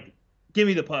this. Like, give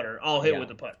me the putter. I'll hit with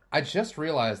the putter. I just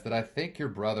realized that I think your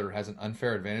brother has an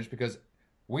unfair advantage because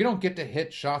we don't get to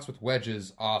hit shots with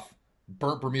wedges off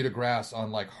burnt Bermuda grass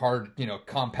on like hard,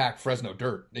 compact Fresno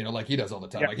dirt, like he does all the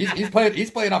time. Like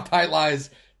he's playing off tight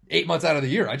lies 8 months out of the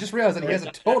year. I just realized that he has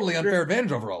a totally unfair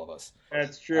advantage over all of us.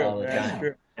 That's true. That's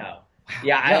true. No.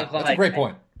 Yeah, that's a great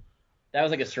point. That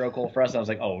was like a stroke hole for us. I was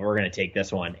like, oh, we're going to take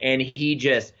this one. And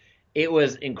it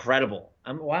was incredible.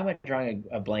 Why am I drawing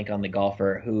a blank on the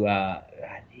golfer who,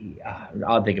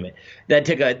 I'll think of it, that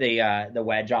took the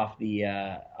wedge off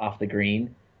the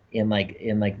green in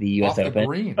the U.S. Open. The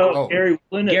green. Gary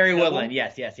Woodland. Gary Woodland.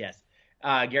 Yes.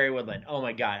 Gary Woodland. Oh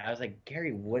my God. I was like,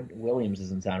 Gary Williams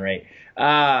doesn't sound right.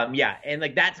 And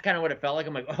like that's kind of what it felt like.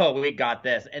 I'm like, oh, we got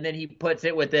this. And then he puts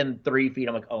it within 3 feet.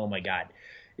 I'm like, oh my God.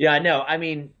 Yeah, no, I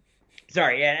mean,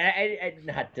 sorry. I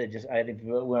not to just. I think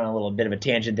we went on a little bit of a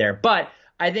tangent there, but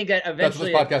I think that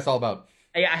eventually that's what this podcast's all about.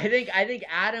 Yeah, I think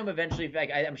Adam eventually.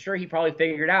 Like, I'm sure he probably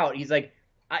figured out. He's like,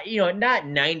 not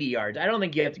 90 yards. I don't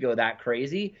think you have to go that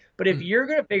crazy. But if you're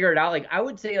going to figure it out, like I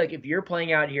would say, like if you're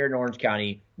playing out here in Orange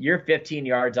County, you're 15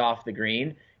 yards off the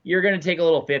green. You're going to take a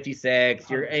little 56.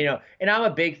 And I'm a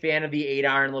big fan of the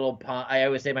 8-iron little pump. I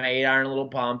always say my 8-iron little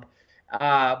pump.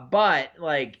 But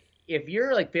like if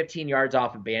you're like 15 yards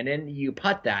off abandon, you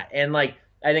putt that. And like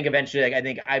I think eventually,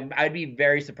 like I'd be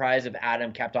very surprised if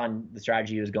Adam kept on the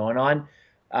strategy he was going on.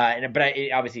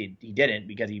 Obviously he didn't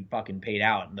because he fucking paid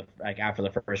out after the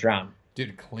first round.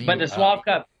 Dude, clean. But the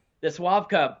Schwab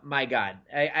Cup, my God.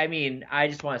 I mean, I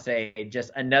just want to say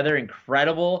just another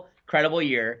incredible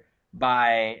year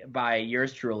by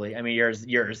yours truly. I mean,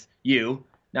 you,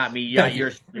 not me, not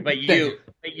yours, but you.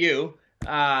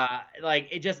 Like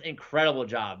it just incredible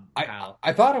job, Kyle.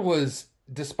 I thought it was,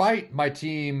 despite my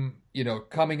team,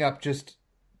 coming up just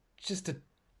a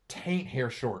taint hair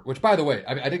short, which by the way,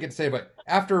 I didn't get to say, but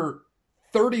after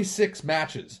 36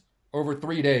 matches over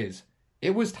 3 days,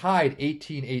 it was tied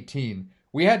 18-18.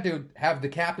 We had to have the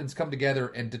captains come together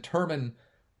and determine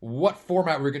what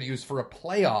format we were going to use for a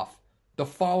playoff the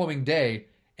following day.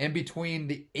 And between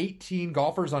the 18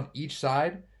 golfers on each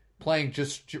side playing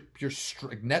just your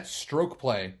net stroke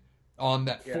play on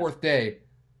that fourth day,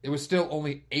 it was still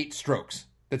only 8 strokes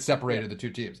that separated the two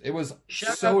teams. It was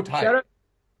so tight.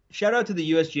 shout out to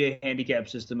the USGA handicap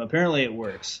system. Apparently it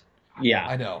works. Yeah.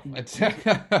 I know.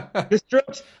 The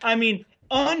strokes, I mean,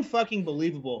 unfucking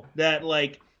believable that,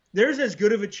 like, there's as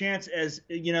good of a chance as,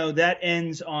 that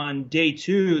ends on day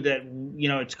 2 that,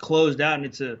 it's closed out and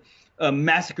it's a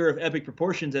massacre of epic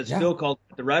proportions, as Phil called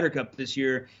it, the Ryder Cup this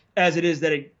year, as it is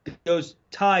that it goes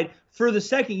tied for the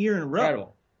second year in a row.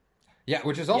 Incredible. Yeah,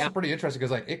 which is also pretty interesting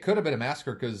because, like, it could have been a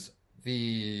massacre because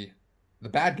the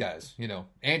bad guys,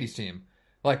 Andy's team,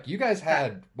 like, you guys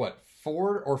had,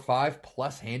 4 or 5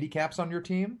 plus handicaps on your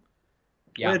team?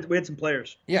 Yeah. We had some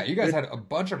players. Yeah, you guys had a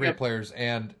bunch of great players,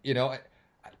 and,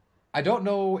 I don't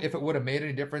know if it would have made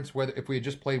any difference if we had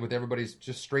just played with everybody's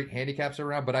just straight handicaps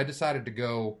around, but I decided to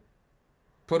go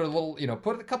put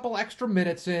a couple extra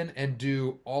minutes in and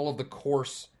do all of the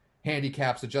course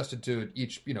handicaps adjusted to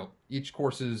each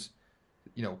course's,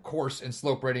 course and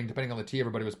slope rating depending on the tee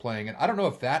everybody was playing. And I don't know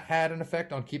if that had an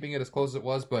effect on keeping it as close as it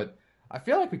was, but I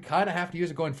feel like we kind of have to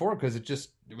use it going forward because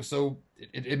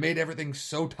it made everything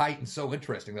so tight and so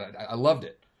interesting that I loved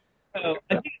it. Oh,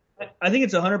 I think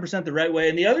it's 100% the right way.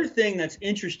 And the other thing that's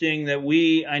interesting that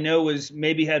I know was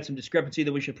maybe had some discrepancy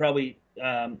that we should probably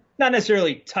not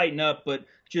necessarily tighten up, but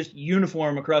just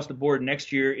uniform across the board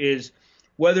next year is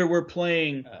whether we're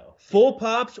playing full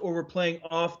pops or we're playing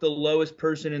off the lowest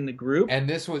person in the group. And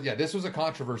this was a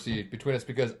controversy between us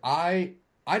because I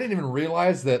didn't even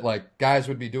realize that, like, guys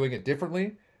would be doing it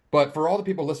differently. But for all the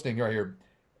people listening right here,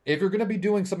 if you're going to be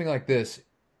doing something like this,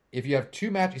 if you have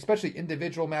 2 match, especially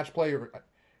individual match play,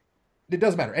 it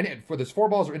doesn't matter. And for this 4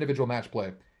 balls or individual match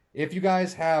play, if you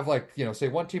guys have, like, say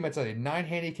one team that's at a 9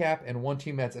 handicap and one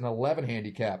team that's an 11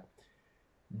 handicap,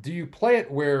 do you play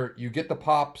it where you get the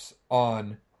pops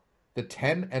on the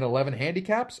 10 and 11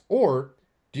 handicaps, or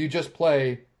do you just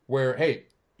play where, hey,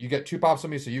 you get 2 pops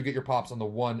on me, so you get your pops on the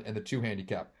 1 and the 2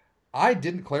 handicap? I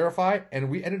didn't clarify, and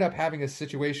we ended up having a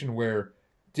situation where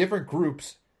different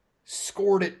groups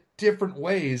scored it different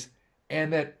ways,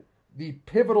 and that the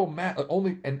pivotal match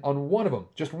on one of them,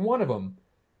 just one of them,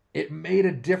 it made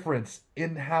a difference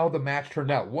in how the match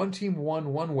turned out. One team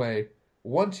won one way,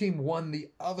 one team won the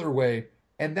other way,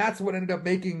 and that's what ended up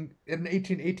making an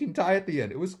 18-18 tie at the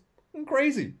end. It was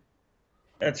crazy.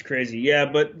 That's crazy. Yeah,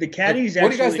 but the caddies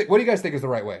what do you guys think is the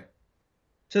right way?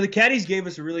 So the caddies gave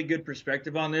us a really good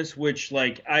perspective on this, which,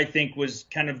 like, I think was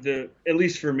kind of at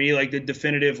least for me, like, the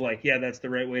definitive, like, yeah, that's the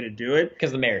right way to do it.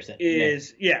 Because the mayor said.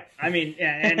 I mean,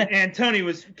 and Tony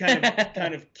was kind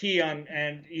of key on,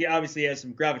 and he obviously has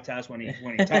some gravitas when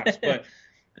he talks, but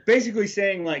basically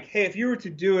saying, like, hey, if you were to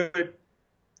do it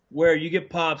where you get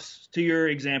pops, to your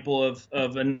example of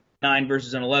a 9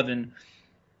 versus an 11,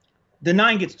 the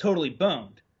 9 gets totally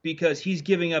boned because he's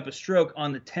giving up a stroke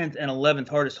on the 10th and 11th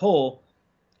hardest hole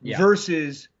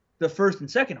versus the first and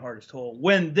second hardest hole,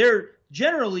 when they're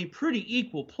generally pretty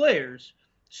equal players.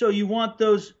 So you want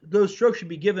those strokes should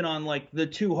be given on, like, the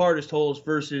 2 hardest holes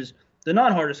versus the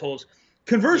non-hardest holes.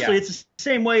 Conversely, it's the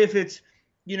same way if it's,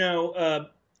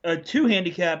 a 2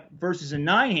 handicap versus a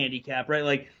 9 handicap, right?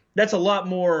 Like, that's a lot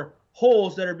more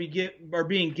holes that are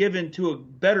being given to a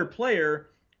better player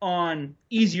on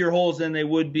easier holes than they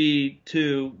would be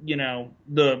to,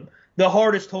 the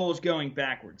hardest holes going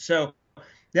backwards. So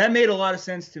that made a lot of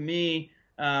sense to me.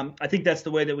 I think that's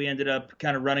the way that we ended up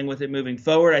kind of running with it moving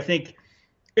forward. I think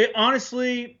it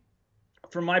honestly,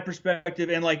 from my perspective,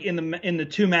 and like in the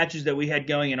 2 matches that we had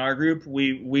going in our group,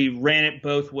 we ran it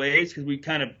both ways because we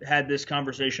kind of had this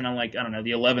conversation on, like, I don't know,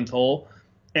 the 11th hole,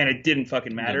 and it didn't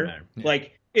fucking matter. Yeah.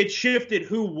 Like, it shifted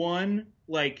who won,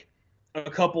 like, a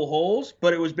couple holes,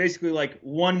 but it was basically like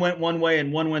one went one way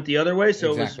and one went the other way.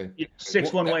 So exactly. It was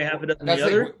 6 one way, half a dozen the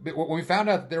other. When we found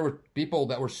out that there were people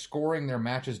that were scoring their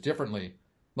matches differently,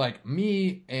 like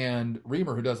me and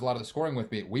Reamer, who does a lot of the scoring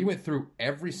with me, we went through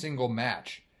every single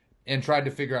match and tried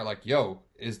to figure out, like, yo,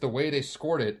 is the way they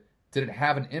scored it, did it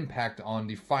have an impact on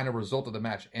the final result of the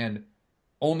match? And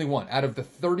only one. Out of the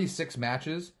 36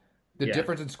 matches, the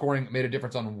difference in scoring made a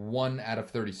difference on 1 out of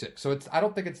 36. So I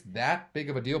don't think it's that big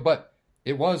of a deal, but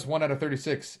it was 1 out of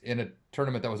 36 in a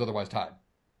tournament that was otherwise tied.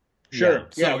 Sure.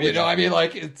 So, I mean,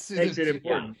 like, it's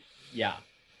important. Yeah.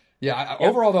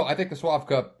 Overall, though, I think the Swav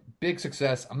Cup, big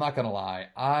success. I'm not going to lie.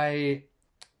 I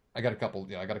got a couple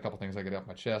things I get off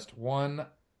my chest. One,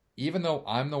 even though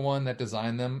I'm the one that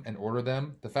designed them and ordered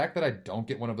them, the fact that I don't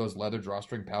get one of those leather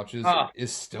drawstring pouches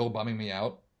is still bumming me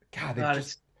out. God,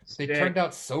 they turned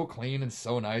out so clean and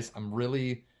so nice.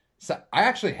 I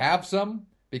actually have some,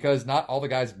 because not all the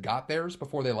guys got theirs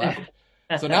before they left.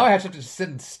 So now I have to just sit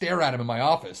and stare at them in my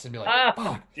office and be like,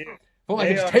 fuck. If only I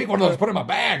could just take one of those and put it in my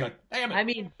bag. Like, damn it. I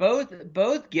mean,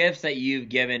 both gifts that you've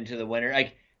given to the winner,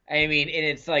 like, I mean, and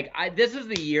it's like this is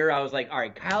the year I was like, all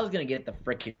right, Kyle's gonna get the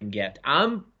freaking gift.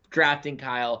 I'm drafting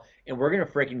Kyle, and we're gonna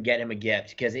freaking get him a gift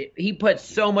because he put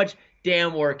so much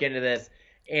damn work into this.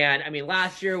 And I mean,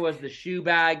 last year was the shoe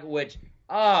bag, which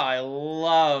I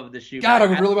love the shoe bag. God, I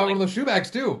would really want one of those shoe bags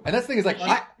too. And that's the thing is like,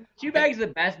 shoe bag is the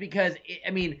best because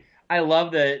I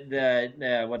love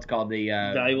the what's called the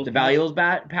valuables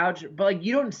pouch, but like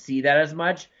you don't see that as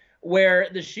much. Where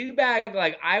the shoe bag,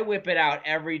 like I whip it out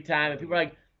every time, and people are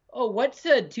like, "Oh, what's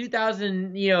a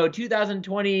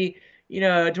 2020,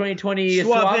 2020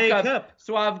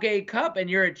 Suave Cup, and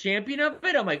you're a champion of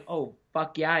it?" I'm like, "Oh,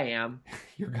 fuck yeah, I am."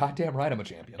 You're goddamn right, I'm a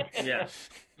champion. Yeah.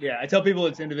 Yeah, I tell people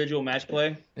it's individual match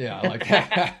play. Yeah, I like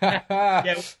that.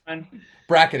 Yeah,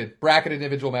 bracketed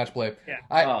individual match play.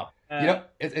 Yeah.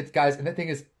 It's guys, and the thing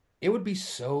is, it would be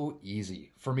so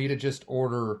easy for me to just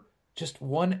order just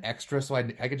one extra so I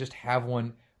could just have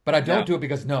one, but I don't do it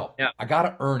because I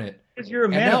gotta earn it. Because you're a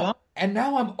man. And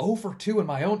now I'm 0 for 2 in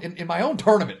my own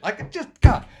tournament. Like just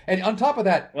God. And on top of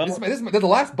that, this is the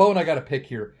last bone I got to pick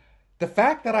here. The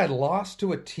fact that I lost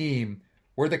to a team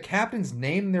where the captains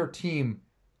named their team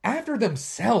after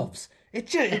themselves,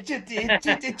 it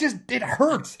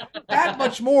hurts that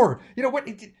much more. You know what?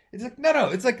 It's like no.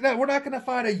 It's like no. We're not going to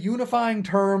find a unifying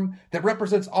term that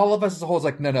represents all of us as a whole. It's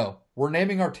like no. We're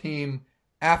naming our team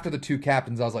after the 2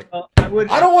 captains. I was like, I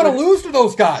don't want to lose to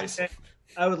those guys.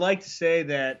 I would like to say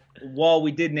that while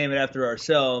we did name it after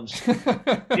ourselves,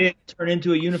 it turned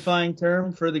into a unifying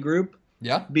term for the group.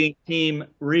 Yeah, being Team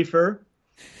Reefer.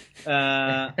 Which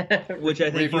I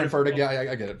think refer to,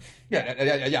 I get it.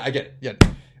 Yeah, I get it. Yeah,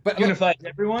 but unifies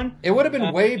everyone. It would have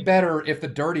been way better if the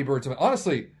Dirty Birds.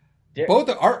 Honestly, both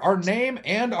our name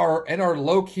and our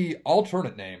low key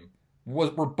alternate name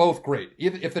were both great.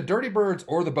 If the Dirty Birds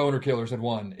or the Boner Killers had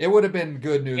won, it would have been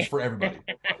good news for everybody.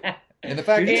 And the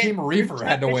fact that Team Reefer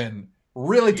had to win,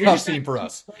 really tough scene for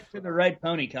us. To the right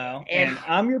pony, Kyle, and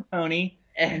I'm your pony,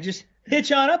 and just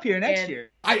hitch on up here next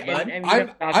year.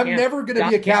 I'm never going to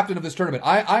be a captain of this tournament.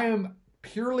 I am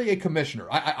purely a commissioner.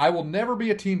 I will never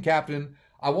be a team captain.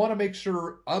 I want to make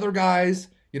sure other guys,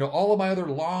 all of my other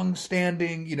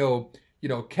long-standing,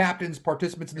 captains,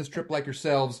 participants in this trip like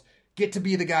yourselves, get to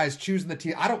be the guys choosing the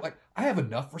team. I have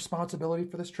enough responsibility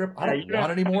for this trip. I don't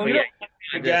want any more.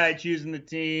 The guy choosing the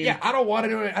team. Yeah, I don't want to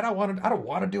do it. I don't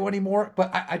want to do any more.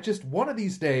 But I just one of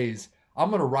these days I'm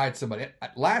going to ride somebody.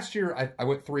 Last year I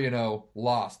went 3-0,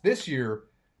 lost. This year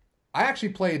I actually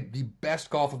played the best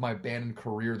golf of my Bandon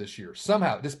career this year.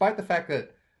 Somehow, despite the fact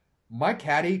that my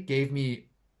caddy gave me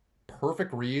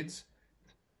perfect reads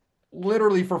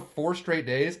literally for 4 straight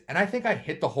days, and I think I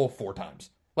hit the hole 4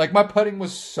 times. Like my putting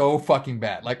was so fucking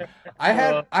bad. Like I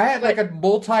had like a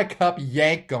multi-cup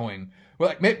yank going. Well,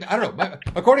 like maybe, I don't know.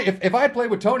 According if I had played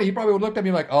with Tony, he probably would have looked at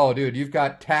me like, "Oh, dude, you've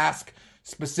got task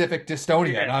specific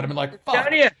dystonia," and I'd have been like, "Fuck."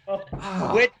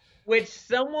 Which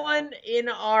someone in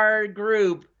our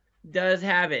group does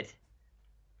have it.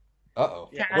 Uh-oh.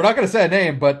 We're not going to say a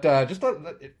name, but just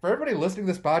for everybody listening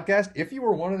to this podcast, if you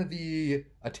were one of the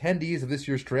attendees of this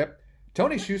year's trip,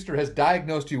 Tony Schuster has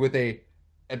diagnosed you with and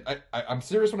I'm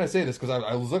serious when I say this because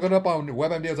I was looking up on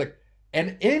WebMD. I was like,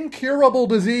 an incurable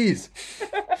disease.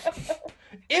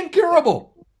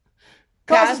 Incurable.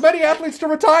 Causes many athletes to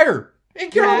retire.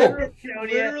 Incurable. You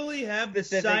literally have the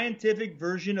scientific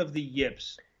version of the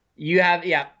yips. You have,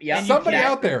 yeah. Somebody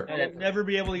out there. You'll never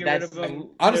be able to get rid of them.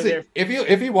 Honestly,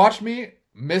 if he watched me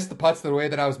miss the putts the way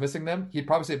that I was missing them, he'd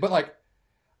probably say, but like,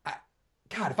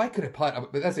 God, if I could have put,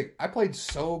 but that's it. I played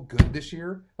so good this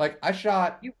year. Like I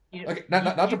shot. Okay,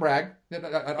 not to brag. I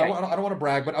don't want to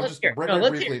brag, but I'll just very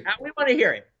briefly. We want to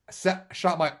hear it.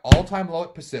 Shot my all-time low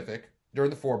at Pacific during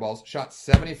the 4 balls. Shot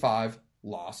 75,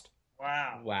 lost.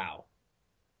 Wow.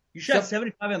 You shot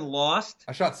 75 and lost?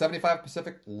 I shot 75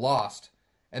 Pacific, lost,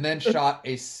 and then shot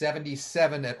a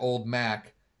 77 at Old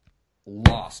Mac,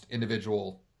 lost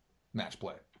individual match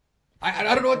play.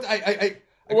 I don't know what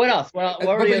what else? Well,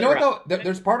 but you know what though?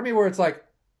 There's part of me where it's like,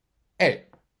 hey,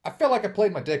 I feel like I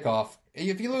played my dick off.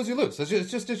 If you lose, you lose.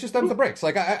 It's just under the breaks.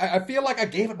 Like I feel like I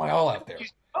gave it my all out there.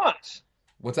 Draws.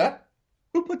 What's that?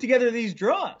 Who put together these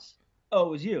draws? Oh,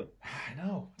 it was you. I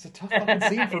know. It's a tough fucking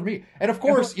scene for me. And of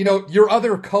course, your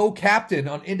other co-captain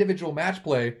on individual match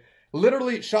play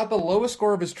literally shot the lowest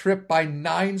score of his trip by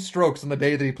 9 strokes on the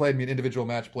day that he played me in individual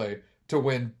match play to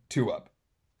win 2 up.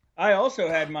 I also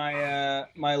had my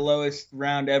my lowest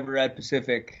round ever at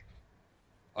Pacific.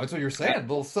 Oh, that's what you're saying. A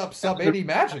little sub 80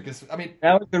 magic is. I mean,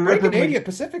 that was the breaking 80 at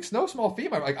Pacific's no small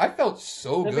feat. Like I felt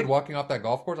so good walking off that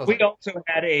golf course. We also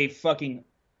had a fucking.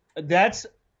 That's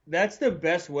the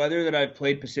best weather that I've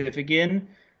played Pacific in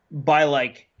by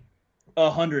like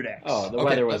 100x. Oh, the Okay,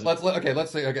 weather was.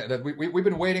 let's say we've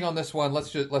been waiting on this one.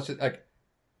 Let's just like,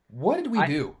 what did we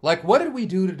do? Like, what did we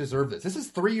do to deserve this? This is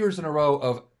 3 years in a row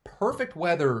of perfect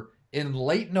weather in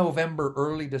late November,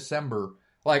 early December.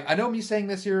 Like, I know me saying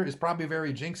this year is probably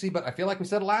very jinxy, but I feel like we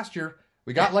said it last year.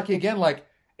 We got lucky again. Like,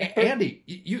 Andy,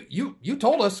 you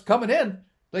told us coming in,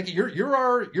 like you're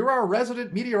our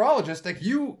resident meteorologist. Like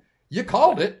you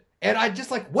called it, and I just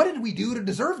like, what did we do to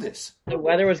deserve this? The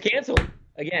weather was canceled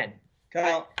again.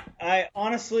 Kyle, I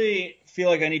honestly feel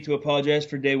like I need to apologize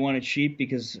for day one at Sheep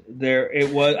because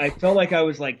I felt like I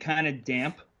was like kind of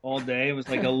damp all day. It was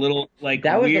like a little like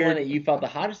that was weird. the one that you felt the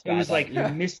hottest about. It was like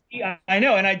misty. I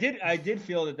know, and I did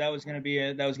feel that was going to be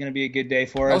a good day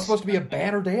for us. That was supposed to be a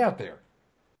banner day out there,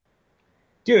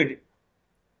 dude.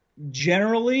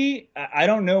 Generally, I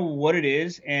don't know what it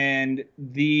is, and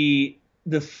the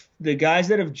guys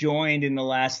that have joined in the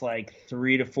last like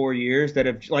 3 to 4 years that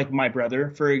have, like my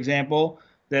brother, for example,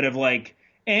 that have like,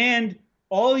 and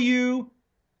all you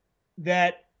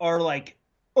that are like,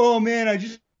 oh man, I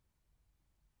just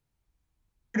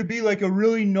to be like a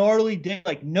really gnarly day.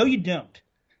 Like, no, you don't.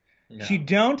 No. If you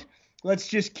don't, let's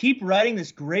just keep riding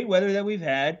this great weather that we've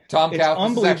had. Tom Cow,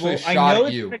 this is actually a shot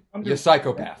at you. You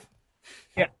psychopath.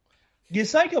 Yeah. You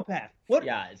psychopath. What?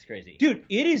 Yeah, it's crazy. Dude,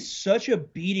 it is such a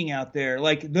beating out there.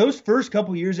 Like, those first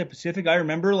couple years at Pacific, I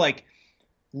remember, like,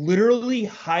 literally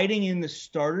hiding in the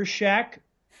starter shack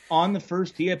on the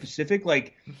first tee at Pacific.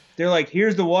 Like, they're like,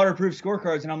 here's the waterproof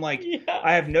scorecards. And I'm like,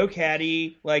 I have no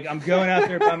caddy. Like, I'm going out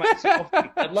there by myself.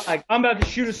 Like, I'm about to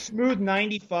shoot a smooth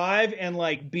 95 and,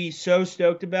 like, be so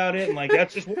stoked about it. And, like,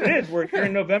 that's just what it is. We're here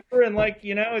in November and, like,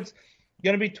 you know, it's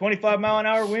going to be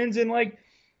 25-mile-an-hour winds and, like,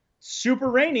 super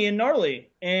rainy and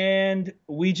gnarly, and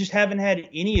we just haven't had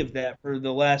any of that for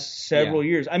the last several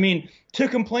years. I mean, to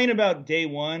complain about day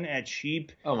one at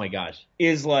Sheep, oh my gosh,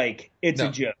 is like a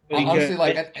joke. Honestly,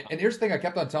 like, and here's the thing: I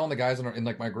kept on telling the guys in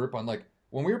like my group on like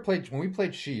when we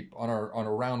played Sheep on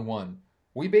a round one,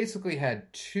 we basically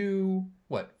had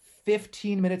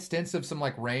 15-minute stints of some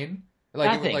like rain,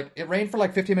 like it rained for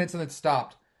like 15 minutes and then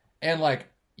stopped, and like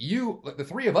the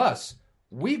three of us.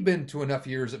 We've been to enough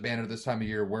years at Banner this time of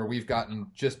year where we've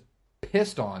gotten just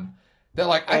pissed on that.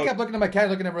 Like, I kept looking at my cat,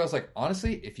 looking at everyone else. Like,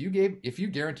 honestly, if you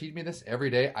guaranteed me this every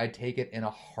day, I'd take it in a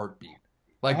heartbeat.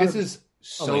 Like, this is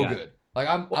so good. Like,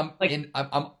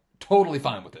 I'm totally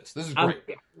fine with this. This is great.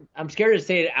 I'm scared to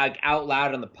say it out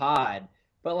loud on the pod,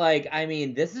 but like, I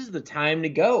mean, this is the time to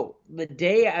go. The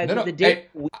day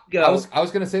we go. I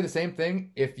was going to say the same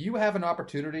thing. If you have an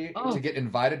opportunity to get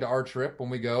invited to our trip when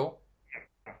we go.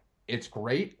 It's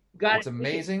great. It's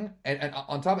amazing. And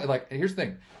on top of it, like, here's the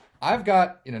thing. I've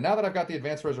got, now that I've got the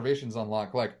advanced reservations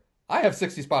unlocked, like, I have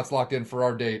 60 spots locked in for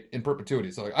our date in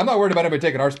perpetuity. So, like, I'm not worried about anybody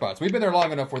taking our spots. We've been there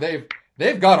long enough where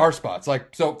they've got our spots.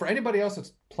 Like, so for anybody else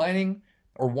that's planning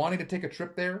or wanting to take a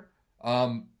trip there,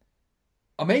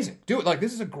 amazing. Do it. Like,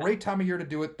 this is a great time of year to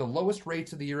do it. The lowest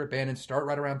rates of the year at Bandon start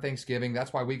right around Thanksgiving.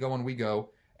 That's why we go when we go.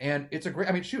 And it's a great,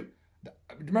 I mean, shoot.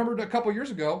 Remember a couple years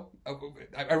ago,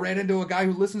 I ran into a guy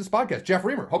who listened to this podcast, Jeff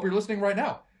Reamer. Hope you're listening right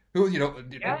now. Who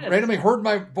randomly heard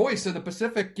my voice in the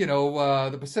Pacific,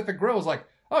 the Pacific Grill. Was like,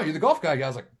 oh, you're the golf guy. I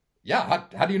was like, yeah.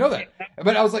 How do you know that?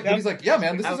 But I was like, he's like, yeah,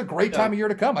 man, this is a great time of year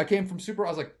to come. I came from Super. I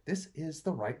was like, this is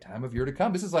the right time of year to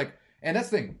come. This is like, and that's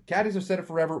the thing. Caddies have said it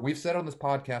forever. We've said it on this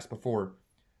podcast before.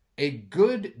 A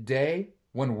good day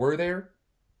when we're there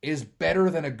is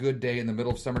better than a good day in the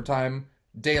middle of summertime,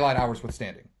 daylight hours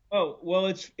withstanding. Oh, well,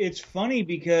 it's funny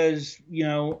because,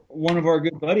 one of our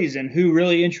good buddies and who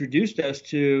really introduced us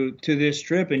to this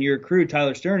trip and your crew,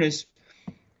 Tyler Sternis,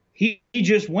 he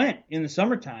just went in the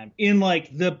summertime in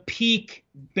like the peak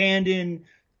Bandon,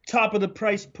 top of the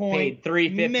price point, paid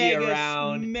 $350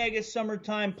 around, mega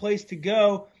summertime place to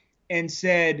go, and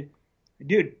said,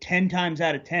 dude, 10 times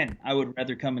out of 10, I would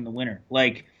rather come in the winter.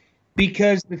 Like,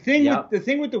 because the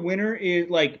thing with the winter is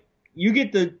like, You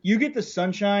get the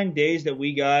sunshine days that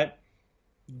we got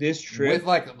this trip with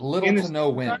like little to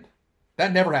no wind.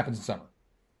 That never happens in summer.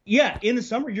 Yeah, in the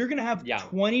summer you're gonna have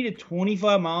 20 to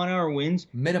 25 mile an hour winds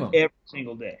minimum every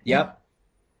single day. Yep.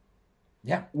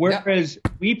 Yeah. Whereas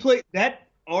we play that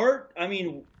art. I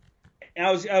mean,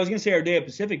 I was gonna say our day at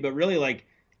Pacific, but really like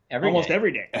almost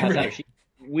every day.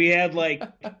 We had like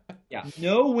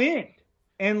no wind,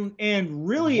 and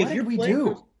really what if you're did we playing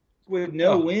do with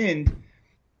no wind.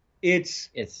 It's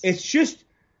just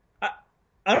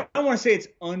I don't want to say it's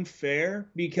unfair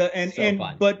because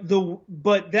but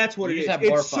that's what it is.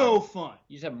 It's so fun.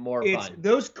 You just have more fun.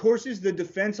 Those courses, the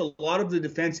defense, a lot of the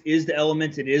defense is the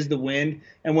elements, it is the wind,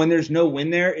 and when there's no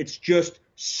wind there, it's just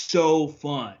so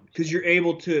fun because you're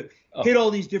able to hit all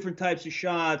these different types of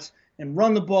shots and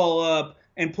run the ball up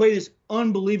and play this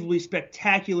unbelievably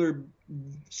spectacular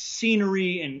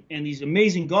scenery and these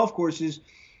amazing golf courses.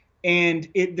 And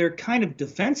they're kind of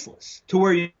defenseless to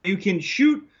where you can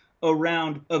shoot a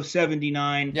round of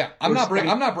 79. Yeah, I'm not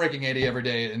breaking 80 every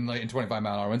day in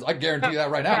 25-mile-an-hour winds. I guarantee you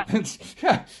that right now.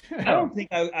 Yeah.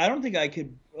 I don't think I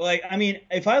could. Like, I mean,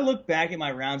 if I look back at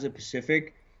my rounds at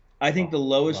Pacific, I think the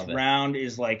lowest round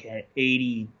is like at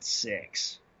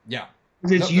 86. Yeah.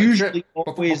 It's usually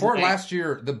always before last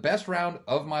year, the best round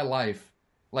of my life,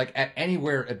 like at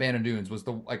anywhere at Bandon Dunes, was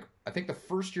I think the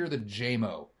first year that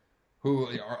JMO, who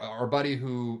our buddy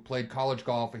who played college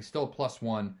golf, he's still a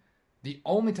 +1. The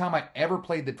only time I ever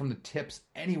played from the tips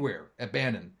anywhere at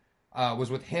Bandon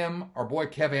was with him, our boy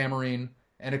Kev Amarine,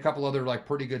 and a couple other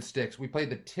pretty good sticks. We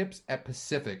played the tips at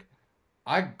Pacific.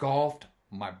 I golfed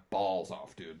my balls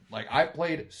off, dude. I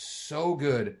played so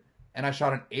good, and I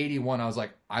shot an 81. I was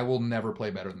like, I will never play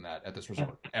better than that at this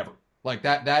resort ever.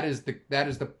 That is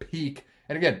the peak.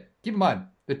 And again, keep in mind,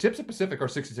 the tips at Pacific are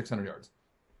 6,600 yards.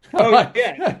 Oh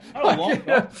yeah,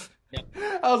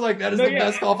 I was like, that is the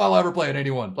best golf I'll ever play at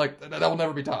 81. That will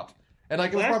never be topped. And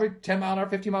it was probably 10-mile-an-hour,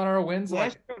 15-mile-an-hour winds.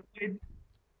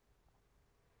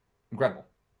 Incredible.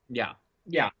 Yeah.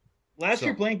 Last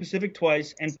year playing Pacific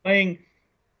twice and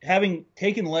having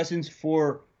taken lessons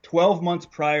for 12 months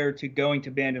prior to going to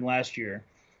Bandon last year,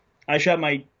 I shot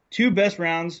my two best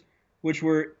rounds, which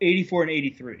were 84 and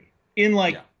 83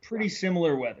 in pretty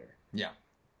similar weather. Yeah.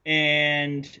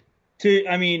 And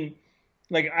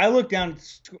I look down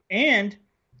and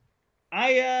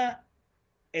and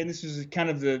this is kind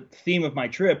of the theme of my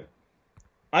trip,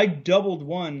 I doubled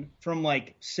one from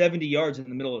 70 yards in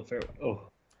the middle of the fairway. Oh,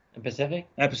 at Pacific?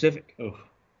 At Pacific. Oh,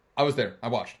 I was there. I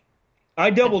watched.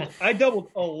 I doubled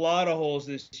a lot of holes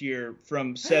this year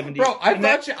from 70. Bro,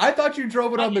 I thought you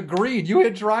drove it on the green. You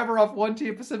hit driver off one tee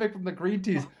at Pacific from the green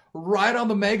tees right on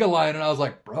the mega line, and I was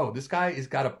like, bro, this guy has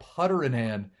got a putter in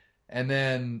hand, and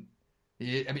then.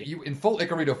 You in full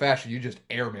Icarito fashion, you just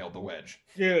airmailed the wedge.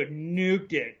 Dude,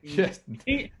 nuked it. Just...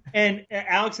 And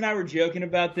Alex and I were joking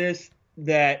about this,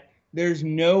 that there's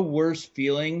no worse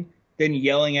feeling than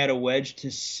yelling at a wedge to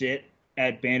sit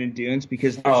at Bandon Dunes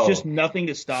because there's just nothing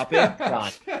to stop it.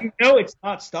 It's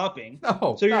not stopping.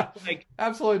 No, so you're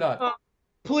absolutely not.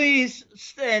 Please,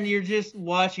 and you're just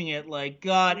watching it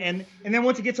God. And then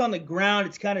once it gets on the ground,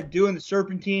 it's kind of doing the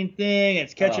serpentine thing. And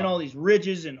it's catching all these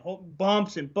ridges and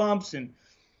bumps. And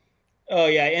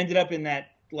I ended up in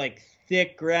that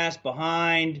thick grass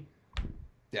behind.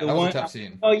 Yeah, that was a tough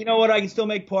scene. Oh, you know what? I can still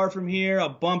make par from here. I'll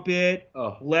bump it.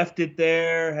 Left it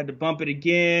there. Had to bump it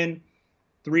again.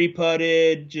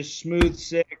 3-putted. Just smooth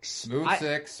 6. Move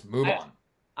on.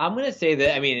 I'm gonna say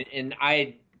that. I mean, and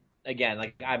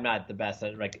again, I'm not the best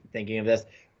at thinking of this,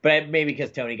 but maybe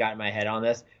because Tony got in my head on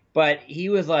this. But he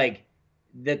was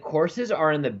the courses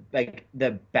are in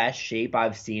the best shape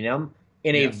I've seen them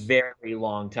in a very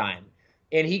long time.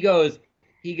 And he goes,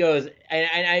 and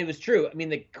it was true. I mean,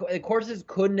 the courses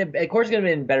could have been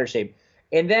in better shape.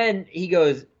 And then he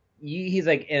goes, he's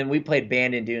like, and we played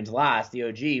Bandon Dunes last, the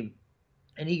OG,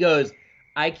 and he goes,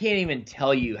 I can't even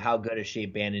tell you how good a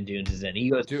shape Bandon Dunes is in. He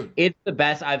goes, dude, it's the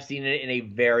best I've seen it in a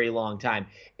very long time.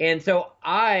 And so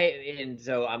I'm in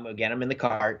the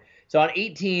cart. So on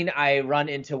 18, I run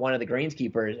into one of the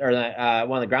greenskeepers or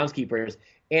one of the groundskeepers.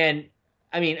 And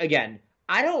I mean, again,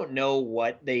 I don't know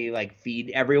what they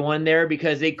feed everyone there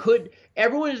because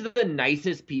everyone is the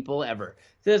nicest people ever.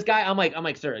 So this guy, I'm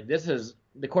like, sir,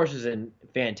 the course is in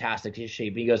fantastic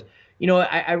shape. And he goes,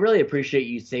 I really appreciate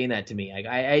you saying that to me.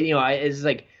 It's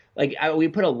we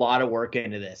put a lot of work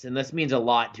into this, and this means a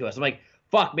lot to us. I'm like,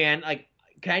 fuck, man.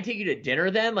 Can I take you to dinner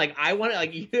then? I want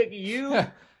to you.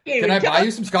 Can I buy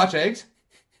you some Scotch eggs?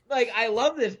 I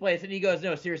love this place. And he goes,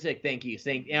 no, seriously, thank you.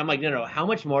 And I'm like, no. How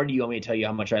much more do you want me to tell you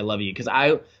how much I love you? Because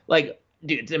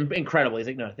dude, it's incredible. He's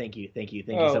like, no, thank you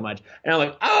so much. And I'm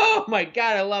like, oh my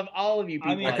God, I love all of you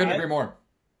people. I mean, I couldn't agree more.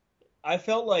 I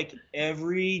felt like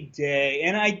every day,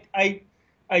 and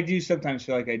I do sometimes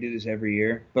feel like I do this every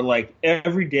year, but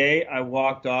every day I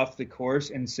walked off the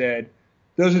course and said,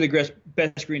 those are the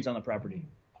best greens on the property.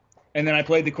 And then I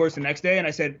played the course the next day and I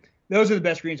said, those are the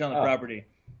best greens on the property.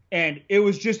 And it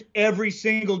was just every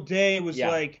single day was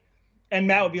and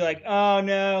Matt would be like, oh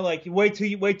no, wait till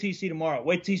you see tomorrow.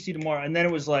 Wait till you see tomorrow. And then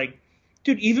it was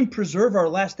dude, even Preserve our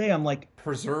last day. I'm like,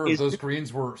 Preserve, those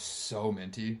greens were so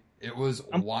minty. It was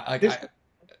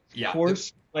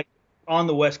course on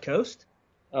the West Coast.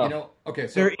 Okay. So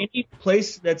is there any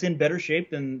place that's in better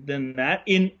shape than that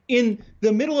in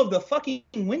the middle of the fucking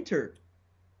winter?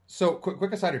 So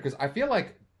quick aside here, because I feel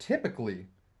like typically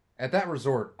at that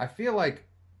resort, I feel like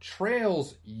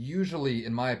Trails usually,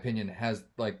 in my opinion, has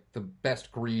like the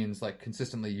best greens like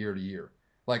consistently year to year.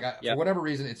 Like for whatever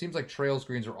reason, it seems like Trails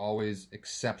greens are always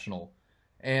exceptional,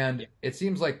 and it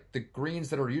seems like the greens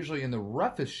that are usually in the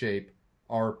roughest shape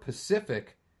are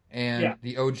Pacific and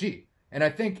the OG. And I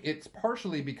think it's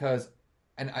partially because,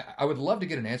 and I would love to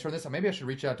get an answer on this. Maybe I should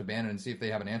reach out to Bannon and see if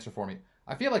they have an answer for me.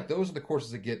 I feel like those are the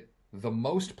courses that get the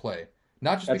most play.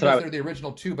 Not just because they're the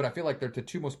original two, but I feel like they're the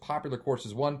two most popular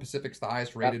courses. One, Pacific's the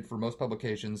highest rated for most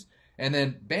publications. And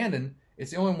then Bandon,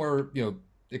 it's the only one where,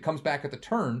 it comes back at the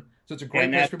turn. So it's a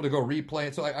great place for people to go replay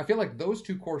it. So I feel like those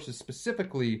two courses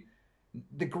specifically,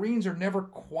 the greens are never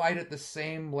quite at the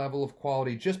same level of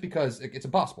quality just because it's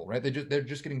impossible, right? They're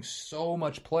just getting so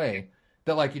much play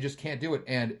that like you just can't do it.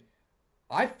 And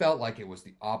I felt like it was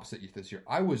the opposite this year.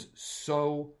 I was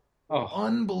so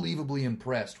unbelievably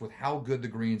impressed with how good the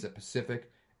greens at Pacific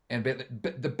and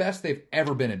the best they've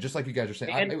ever been in, just like you guys are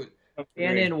saying.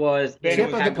 Bannon was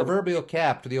tip of the proverbial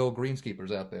cap to the old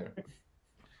greenskeepers out there.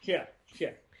 Yeah.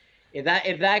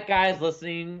 If that guy's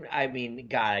listening, I mean,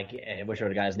 God, I wish I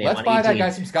would have got his name. Let's buy that guy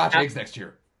some Scotch eggs next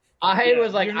year. I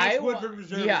was like, your next Woodford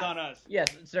Reserve is on us. Yes,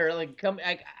 sir. Like, come.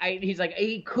 He's like,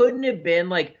 he couldn't have been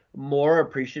like more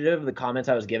appreciative of the comments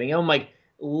I was giving him. I'm like,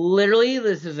 literally,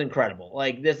 this is incredible.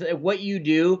 Like this, what you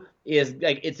do is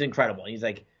like, it's incredible. And he's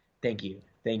like, thank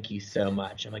you so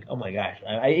much. I'm like, oh my gosh.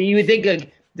 You would think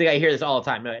I hear this all the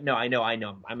time. No, I know.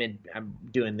 I'm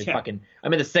doing the fucking.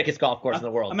 I'm in the sickest golf course in the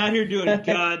world. I'm out here doing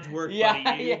God's work,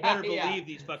 buddy. You better believe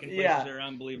these fucking places are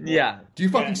unbelievable. Yeah. Do you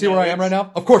fucking see where I am right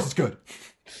now? Of course, it's good.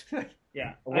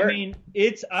 Yeah, I mean,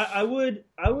 it's. I would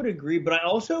agree, but I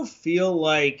also feel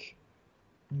like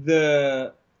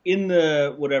in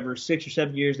the whatever 6 or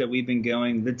 7 years that we've been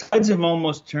going, the tides have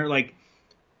almost turned. Like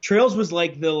Trails was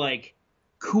like the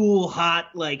cool, hot,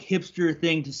 like hipster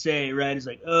thing to say, right? It's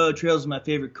like, oh, Trails is my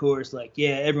favorite course. Like,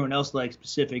 yeah, everyone else likes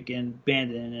Pacific and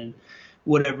Bandon and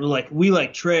whatever. Like, we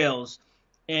like Trails,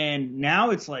 and now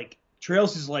it's like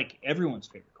Trails is like everyone's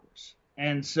favorite course.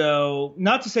 And so,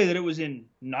 not to say that it was in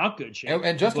not good shape,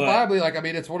 and justifiably,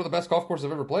 it's one of the best golf courses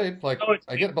I've ever played. Like,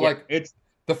 I get it, but it's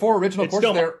the four original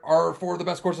courses there are four of the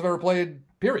best courses I've ever played.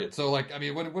 Period. So, what are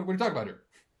you talking about here?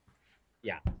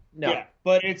 Yeah, no, yeah,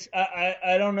 but it's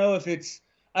I don't know if it's.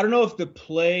 I don't know if the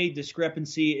play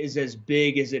discrepancy is as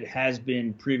big as it has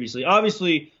been previously.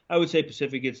 Obviously, I would say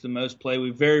Pacific gets the most play. We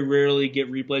very rarely get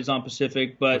replays on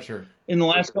Pacific, but in the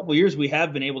last couple of years, we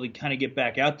have been able to kind of get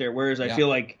back out there. Whereas I feel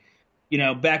like,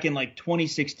 back in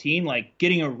 2016,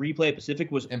 getting a replay of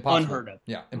Pacific was unheard of.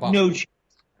 Yeah, impossible. No chance.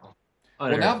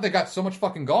 Well, now that they got so much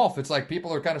fucking golf, it's like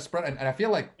people are kind of spread. And I feel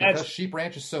like because Sheep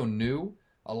Ranch is so new,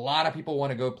 a lot of people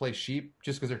want to go play Sheep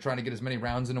just because they're trying to get as many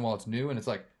rounds in while it's new. And it's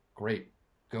like, great.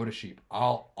 Go to Sheep.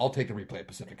 I'll take the replay at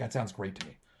Pacific. That sounds great to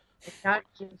me.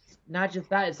 Not just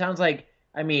that. It sounds like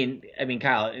I mean,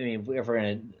 Kyle. If we're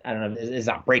gonna, I don't know. It's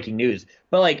not breaking news,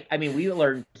 but we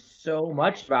learned so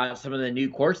much about some of the new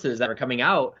courses that are coming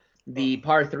out. The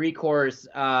par 3 course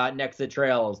next to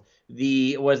Trails.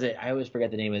 I always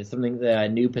forget the name of it. Something the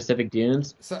new Pacific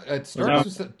Dunes. So,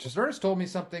 Sternus told me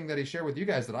something that he shared with you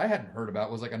guys that I hadn't heard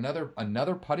about. Was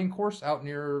another putting course out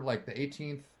near the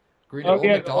 18th. Old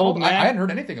McDonald. I hadn't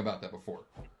heard anything about that before.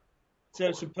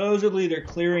 So supposedly they're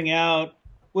clearing out,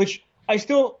 which I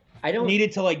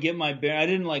needed to get my bear. I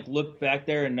didn't look back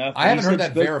there enough. I haven't heard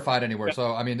that verified anywhere.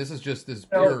 So this is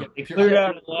pure. They cleared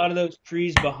out a lot of those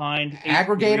trees behind.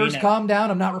 Aggregators, calm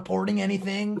down. I'm not reporting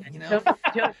anything.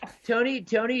 Tony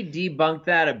debunked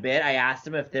that a bit. I asked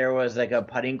him if there was a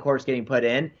putting course getting put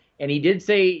in, and he did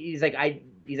say he's like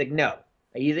no.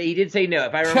 He did say no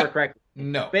if I remember correctly.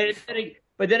 No.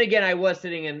 But then again, I was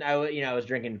sitting and I was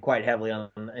drinking quite heavily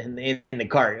in the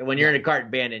cart. When you're in a cart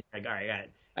Bandon, all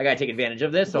right, I got to take advantage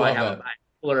of this, so I have a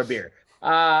cooler of beer.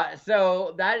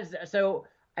 So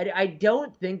I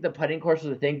don't think the putting course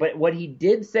was a thing, but what he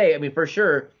did say, for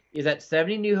sure, is that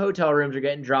 70 new hotel rooms are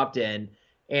getting dropped in,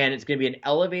 and it's going to be an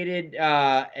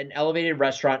elevated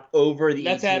restaurant over the.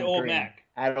 That's at Old Mac.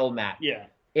 At Old Mac. Yeah.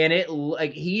 And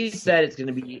he said it's going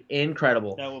to be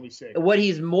incredible. That will be sick. What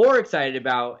he's more excited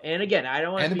about, and again, I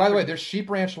don't want to. And by the way, there's Sheep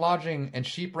Ranch Lodging and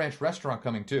Sheep Ranch Restaurant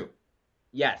coming too.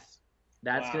 Yes,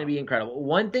 that's going to be incredible.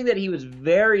 One thing that he was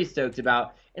very stoked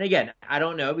about, and again, I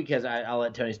don't know because I'll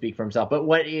let Tony speak for himself. But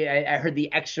what I heard the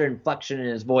extra inflection in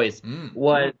his voice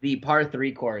was the par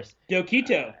 3 course.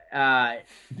 Doquito. Yes.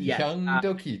 Young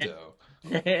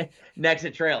Doquito. Next to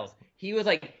Trails, he was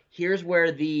like, here's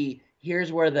where the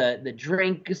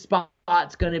drink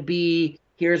spot's going to be.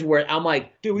 Here's where I'm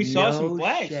like, dude, we saw some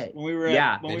flags when we were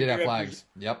at, they did have flags.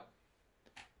 Yep.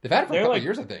 They've had it for a couple of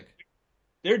years, I think.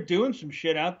 They're doing some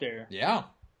shit out there. Yeah.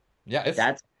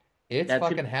 Yeah. It's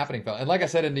fucking happening, fella. And like I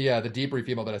said in the debrief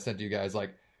email that I sent to you guys,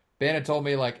 like Bannon told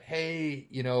me, like, hey,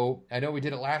 I know we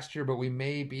did it last year, but we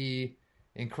may be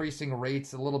increasing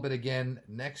rates a little bit again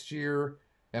next year.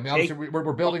 I mean, obviously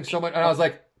we're building so much, and I was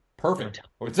like, perfect.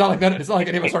 It's not like that. It's not like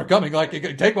any of us aren't coming. Like,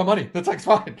 take my money. That's like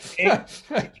fine.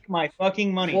 Take my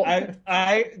fucking money. Well,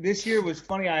 I this year was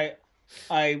funny.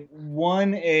 I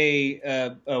won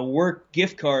a work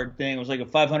gift card thing. It was like a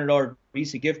 $500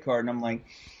 Visa gift card, and I'm like,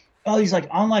 oh, these like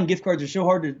online gift cards are so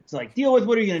hard to like deal with.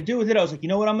 What are you gonna do with it? I was like, you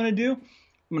know what I'm gonna do?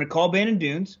 I'm gonna call Bandon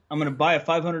Dunes. I'm gonna buy a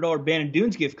 $500 Bandon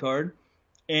Dunes gift card,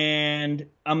 and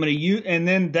I'm gonna use, and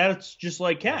then that's just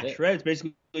like cash, right? It's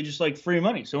basically just like free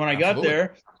money. So when I got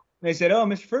there, they said, "Oh,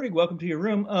 Mr. Fertig, welcome to your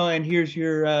room. Oh, and here's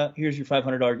your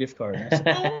 $500 gift card." And I said,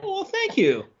 "Oh, well, thank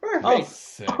you.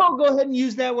 I'll go ahead and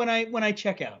use that when I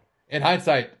check out." In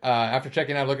hindsight, after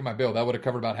checking out, looking at my bill, that would have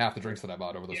covered about half the drinks that I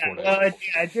bought over those 4 days.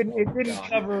 It didn't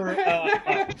cover.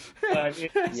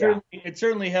 It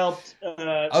certainly helped.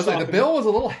 I was like, the bill was a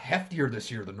little heftier this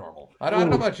year than normal. I don't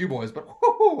know about you boys, but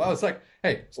I was like,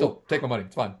 hey, still take my money.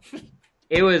 It's fine.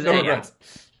 It was no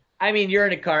regrets. I mean, you're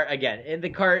in a cart again. In the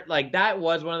cart, like that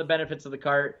was one of the benefits of the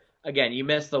cart. Again, you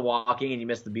miss the walking and you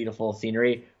miss the beautiful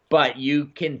scenery, but you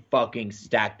can fucking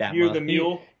stack that. You're the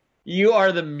mule. You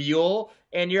are the mule,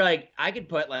 and you're like, I could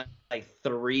put like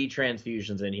 3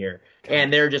 transfusions in here,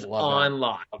 and they're just on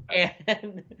lock.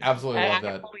 And absolutely love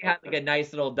that. I probably had like a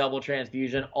nice little double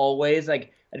transfusion always.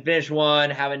 Like I'd finish one,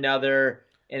 have another,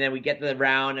 and then we get to the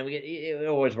round, and it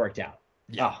always worked out.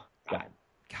 Yeah. Oh God.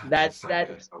 That's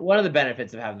one of the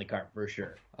benefits of having the cart for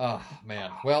sure. Oh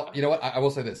man. Well, you know what? I will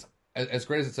say this. As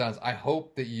great as it sounds, I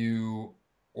hope that you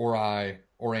or I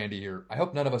or Andy here, I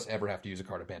hope none of us ever have to use a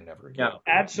cart abandoned ever again. No,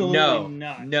 absolutely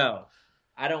not. No.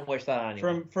 I don't wish that on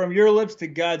anyone. From your lips to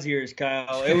God's ears,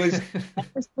 Kyle. It was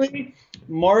honestly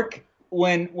Mark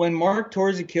when Mark tore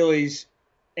his Achilles,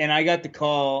 and I got the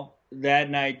call that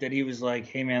night that he was like,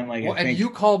 "Hey man, like." Well, and you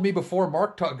called me before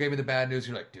Mark gave me the bad news.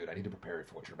 You're like, "Dude, I need to prepare you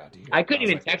for what you're about to hear." I couldn't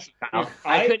even text you, Kyle.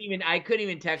 I couldn't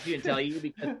even text you and tell you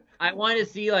because I wanted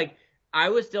to see like. I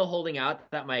was still holding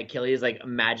out that my Achilles like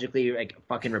magically like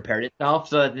fucking repaired itself.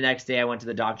 So that the next day I went to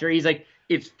the doctor. He's like,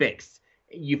 "It's fixed.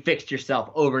 You fixed yourself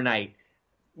overnight."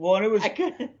 Well, and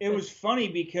it was funny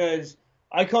because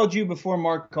I called you before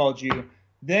Mark called you.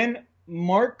 Then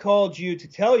Mark called you to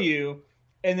tell you,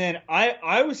 and then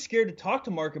I was scared to talk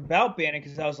to Mark about Bannon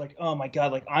because I was like, "Oh my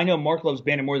God, like I know Mark loves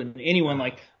Bannon more than anyone.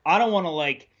 Like I don't want to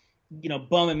like."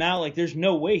 Bum him out. Like, there's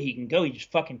no way he can go. He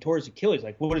just fucking tore his Achilles.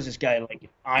 Like, what is this guy, like,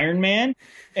 Iron Man?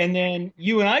 And then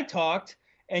you and I talked,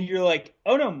 and you're like,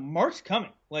 oh, no, Mark's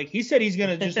coming. Like, he said he's going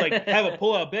to just, like, have a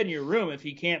pull-out bed in your room if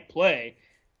he can't play.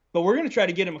 But we're going to try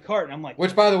to get him a cart. And I'm like...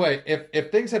 Which, by the way,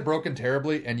 if things had broken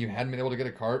terribly and you hadn't been able to get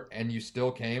a cart and you still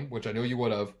came, which I know you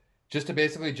would have, just to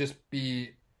basically just be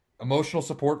emotional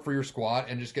support for your squad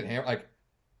and just get hammered, like...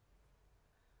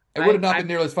 It would have not been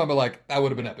nearly as fun, but like that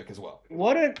would have been epic as well. You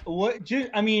would have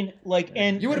been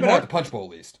at the Punch Bowl at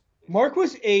least. Mark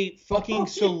was a fucking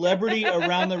celebrity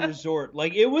around the resort.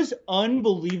 Like it was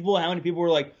unbelievable how many people were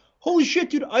like, "Holy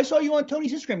shit, dude! I saw you on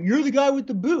Tony's Instagram. You're the guy with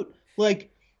the boot."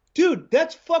 Like, dude,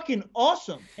 that's fucking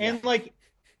awesome. And like,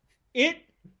 it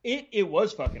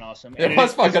was fucking awesome. It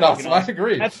was fucking awesome. I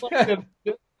agree. That's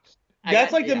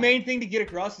like the main thing to get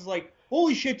across is like,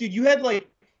 "Holy shit, dude! You had like."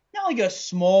 Not like a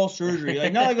small surgery,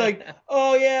 like not like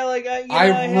oh yeah, like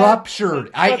I ruptured.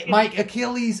 My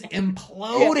Achilles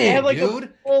imploded, I had like dude. A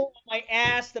hole on my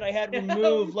ass that I had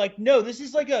removed. Like no, this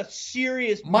is like a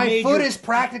serious. My foot is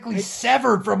practically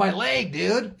severed from my leg,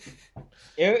 dude.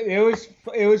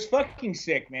 It was fucking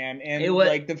sick, man. And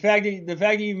like the fact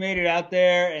that you made it out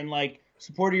there and like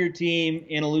supported your team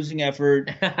in a losing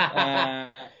effort.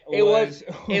 I will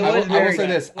say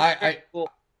this. I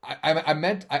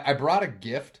brought a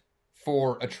gift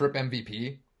for a trip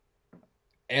MVP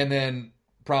and then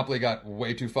promptly got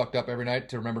way too fucked up every night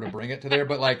to remember to bring it to there.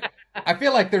 But like, I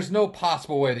feel like there's no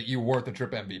possible way that you weren't the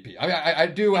trip MVP. I mean, I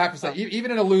do have to say, even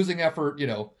in a losing effort,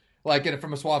 like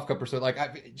from a Suave Cup or so,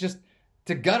 like just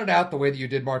to gut it out the way that you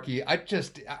did, Marquis, I'm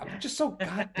just so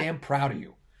goddamn proud of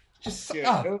you.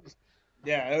 It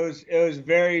was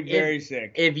very, very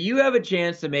sick. If you have a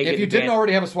chance to make if you didn't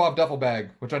already have a Suave duffel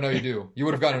bag, which I know you do, you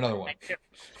would have gotten another one.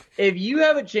 If you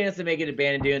have a chance to make it to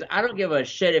Bandon Dunes, I don't give a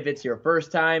shit if it's your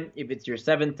first time, if it's your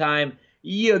 7th time,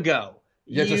 you go.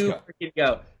 Yeah, just go. Freaking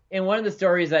go. And one of the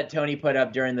stories that Tony put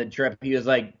up during the trip,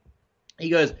 he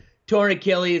goes, torn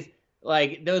Achilles,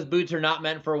 like those boots are not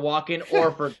meant for walking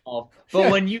or for golf. But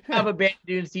when you have a Bandon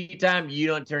Dunes seat time, you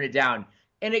don't turn it down.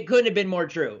 And it couldn't have been more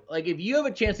true. Like, if you have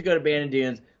a chance to go to Bandon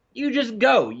Dunes, you just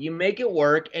go. You make it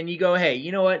work, and you go, hey,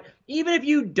 you know what? Even if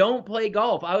you don't play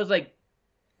golf, I was like,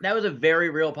 that was a very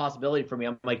real possibility for me.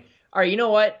 I'm like, all right, you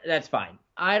know what? That's fine.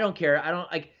 I don't care. I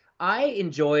don't like. I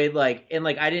enjoyed I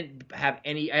didn't have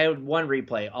any. I had one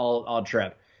replay all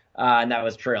trip, and that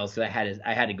was Trails because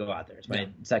I had to go out there. It's my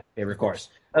second favorite course.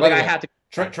 I have to.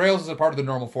 Trails is a part of the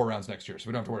normal 4 rounds next year, so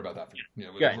we don't have to worry about that.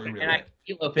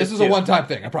 This is a one-time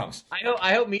thing, I promise.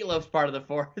 I hope Meatloaf's part of the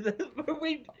 4.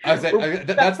 That's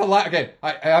the last. Okay,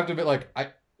 I have to admit,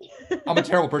 I'm a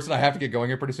terrible person. I have to get going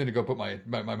here pretty soon to go put my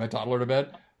toddler to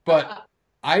bed. But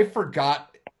I forgot.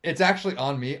 It's actually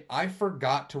on me. I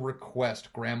forgot to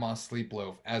request Grandma's Sleep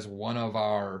Loaf as one of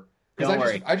our.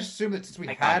 Because I just assumed that since we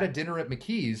had a dinner at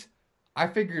McKee's, I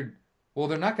figured, well,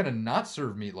 they're not going to not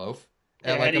serve meatloaf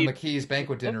at a McKee's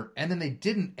banquet dinner, and then they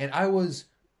didn't, and I was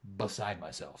beside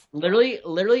myself. Literally,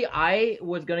 I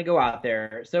was going to go out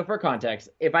there. So for context,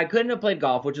 if I couldn't have played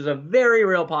golf, which is a very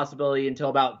real possibility until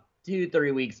about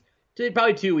 2-3 weeks,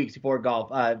 probably 2 weeks before golf,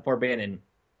 for Bannon,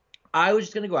 I was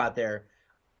just going to go out there.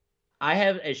 I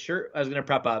have a shirt I was going to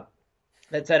prep up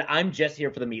that said, "I'm just here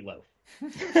for the meatloaf."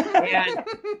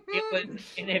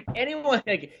 And if anyone,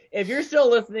 if you're still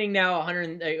listening now,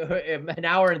 an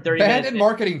hour and 30 minutes. Bannon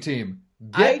marketing team,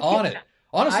 get on it.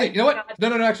 Honestly, you know what?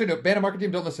 No. Actually, no. Bannon marketing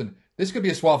team, don't listen. This could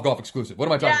be a Suave Golf exclusive. What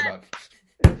am I talking about?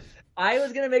 I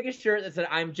was going to make a shirt that said,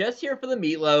 "I'm just here for the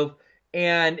meatloaf."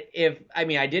 And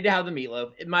I did have the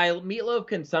meatloaf. My meatloaf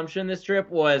consumption this trip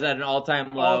was at an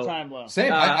all-time low.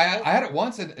 Same. I had it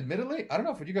once, and admittedly, I don't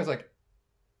know if you guys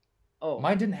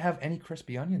mine didn't have any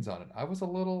crispy onions on it. I was a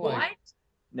little what?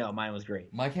 No, mine was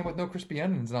great. Mine came with no crispy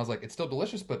onions, and I was like, it's still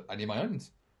delicious, but I need my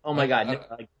onions. Oh my God.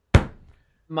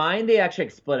 Mine, they actually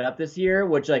split up this year,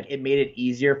 which it made it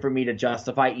easier for me to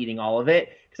justify eating all of it.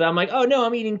 Because I'm like, oh no,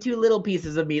 I'm eating 2 little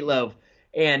pieces of meatloaf.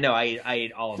 And no, I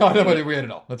ate all of it. No, but we ate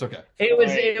it all. That's okay. It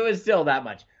was still that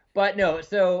much. But no,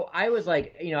 so I was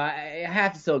like, I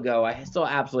have to still go. I still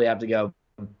absolutely have to go.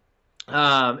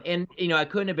 And I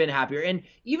couldn't have been happier. And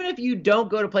even if you don't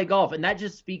go to play golf, and that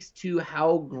just speaks to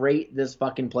how great this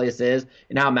fucking place is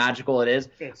and how magical it is.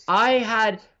 Yes.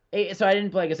 I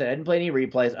didn't play, like I said, I didn't play any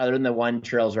replays other than the one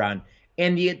Trails round.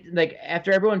 And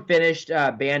after everyone finished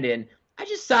Bandon, I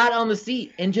just sat on the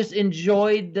seat and just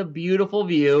enjoyed the beautiful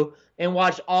view and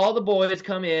watched all the boys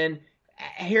come in.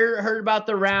 Heard about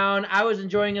the round. I was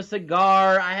enjoying a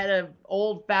cigar. I had an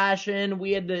old fashioned.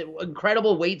 We had the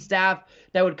incredible wait staff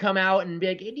that would come out and be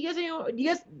like, hey, do you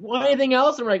guys want anything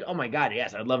else? And we're like, oh my God,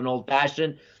 yes, I'd love an old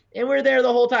fashioned. And we're there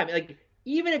the whole time.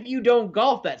 Even if you don't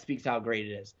golf, that speaks how great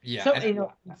it is. Yeah. So,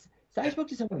 I spoke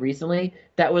to someone recently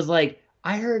that was like,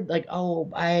 I heard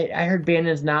I heard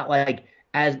Bandon's not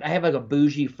as I have a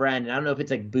bougie friend, and I don't know if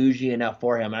it's bougie enough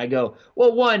for him. And I go,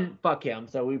 well, one, fuck him.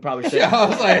 So we probably should. Yeah, I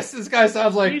was like, this guy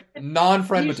sounds like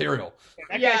non-friend material.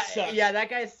 That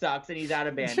guy sucks, and he's out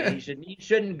of Bandon. He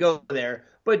shouldn't go there.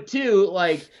 But 2,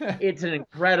 it's an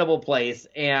incredible place,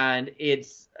 and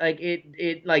it's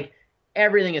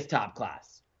everything is top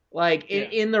class,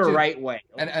 in the right way.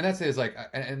 And that's it.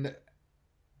 And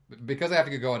because I have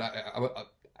to get going,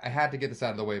 I had to get this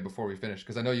out of the way before we finish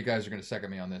because I know you guys are going to second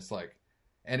me on this.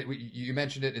 And you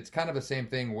mentioned it. It's kind of the same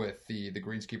thing with the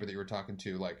greenskeeper that you were talking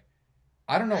to.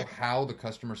 I don't know how the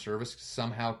customer service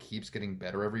somehow keeps getting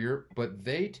better every year, but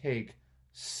they take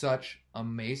such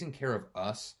amazing care of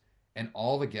us and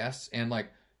all the guests. And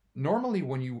normally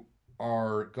when you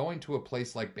are going to a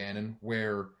place like Bannon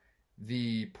where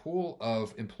the pool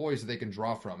of employees that they can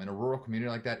draw from in a rural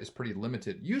community like that is pretty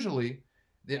limited, usually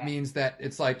it means that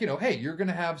it's hey, you're going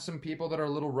to have some people that are a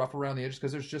little rough around the edges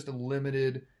because there's just a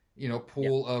limited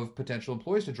pool of potential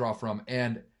employees to draw from.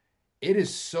 And it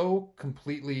is so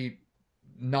completely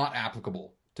not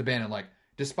applicable to Bannon.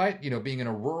 Despite, being in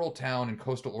a rural town in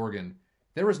coastal Oregon,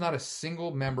 there was not a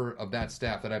single member of that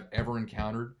staff that I've ever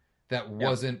encountered that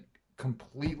wasn't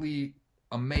completely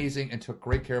amazing and took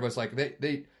great care of us.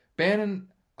 Bannon,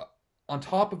 on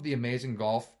top of the amazing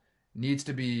golf, needs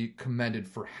to be commended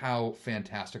for how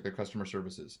fantastic their customer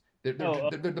service is. They're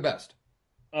the best.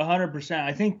 100%.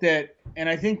 I think that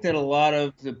a lot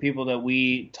of the people that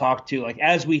we talked to,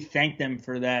 as we thanked them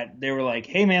for that, they were like,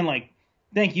 hey man,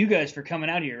 thank you guys for coming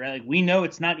out here, right? We know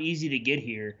it's not easy to get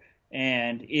here,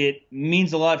 and it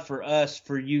means a lot for us,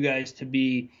 for you guys to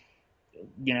be,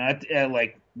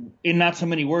 in not so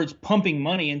many words, pumping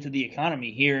money into the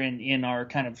economy here in our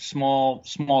kind of small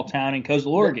town in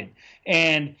coastal Oregon.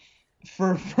 And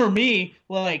for me,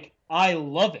 I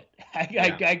love it.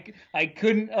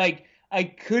 I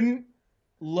couldn't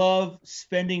love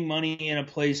spending money in a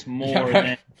place more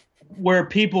than where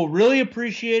people really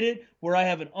appreciate it, where I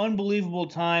have an unbelievable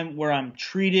time, where I'm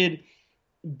treated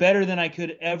better than I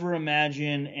could ever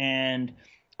imagine. And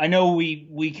I know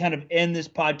we kind of end this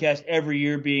podcast every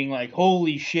year being like,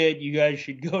 holy shit, you guys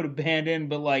should go to Bandon.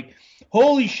 But like,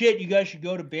 holy shit, you guys should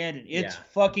go to Bandon. It's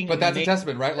fucking But that's amazing. a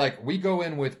testament, right? Like, we go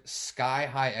in with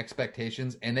sky-high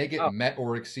expectations, and they get met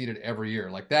or exceeded every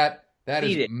year. Like, that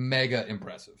is mega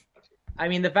impressive. I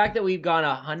mean, the fact that we've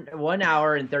gone 1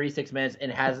 hour and 36 minutes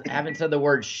and haven't said the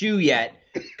word shoe yet,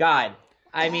 God.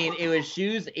 I mean, it was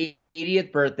Shoe's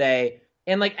 80th birthday,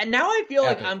 and now I feel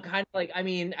like I'm kind of like, I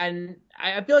mean, and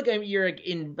I feel like you're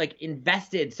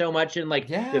invested so much in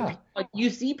you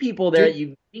see people there that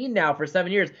you've seen now for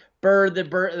 7 years. Bird,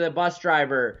 the bus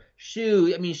driver,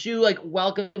 Shoe. I mean, Shoe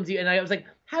welcomes you, and I was like,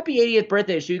 happy 80th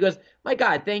birthday, Shoe. He goes, my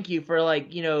God, thank you for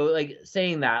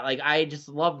saying that. Like, I just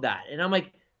love that, and I'm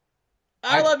like,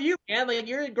 I love you, man. Like,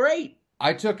 you're great.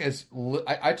 I took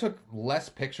less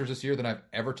pictures this year than I've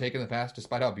ever taken in the past,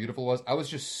 despite how beautiful it was. I was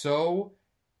just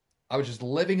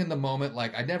living in the moment.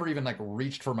 Like, I never even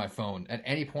reached for my phone at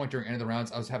any point during any of the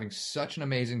rounds. I was having such an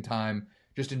amazing time,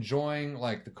 just enjoying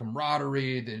the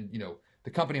camaraderie, the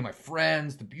company of my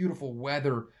friends, the beautiful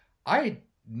weather. I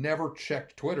never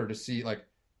checked Twitter to see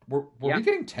were we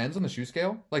getting 10s on the shoe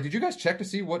scale? Like, did you guys check to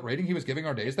see what rating he was giving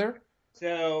our days there?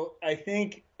 So I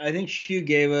think Shoe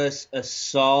gave us a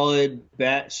solid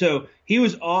bet. So he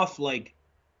was off 3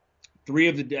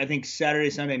 of the, I think, Saturday,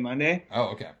 Sunday, Monday. Oh,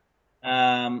 okay.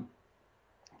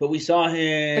 But we saw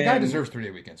him. The guy deserves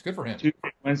 3-day weekends. Good for him. Tuesday,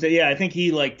 Wednesday. Yeah, I think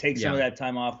he takes some of that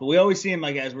time off. But we always see him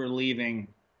as we're leaving.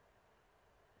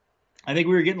 I think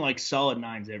we were getting solid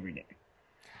 9s every day.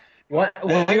 What?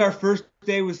 I think our first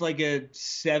day was a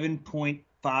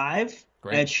 7.5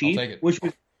 at Sheep, which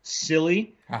was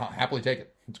silly. I'll happily take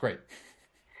it. It's great.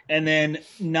 And then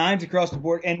 9s across the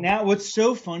board. And now what's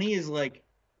so funny is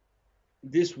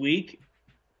this week,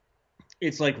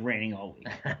 it's raining all week.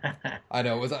 I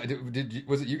know. Was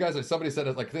it you guys? Somebody said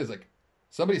it like this.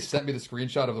 Somebody sent me the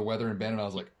screenshot of the weather in Bandon, and I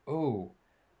was like, oh.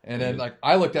 And then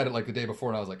I looked at it the day before,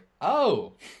 and I was like,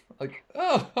 oh,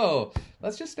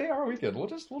 let's just stay our weekend. We'll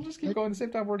just keep going the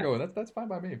same time we're going. That's fine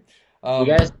by me. You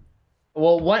guys.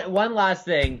 Well, one last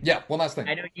thing. Yeah, one last thing.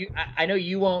 I know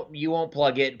you won't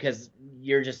plug it because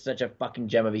you're just such a fucking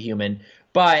gem of a human.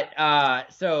 But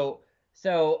so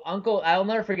Uncle, I'll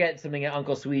never forget something at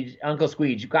Uncle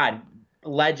Squeege. God,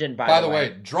 legend by the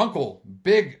way. Drunkle,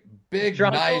 big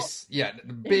Drunkle? Nice, yeah,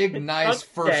 big nice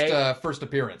first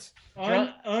appearance.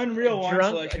 Unreal wine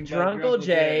selection. Drunkle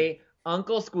J,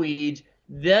 Uncle Squeege,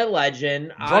 the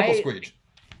legend. Drunkle Squeege.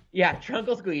 Yeah,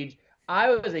 Drunkle Squeege.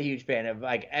 I was a huge fan of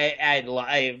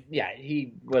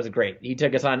he was great. He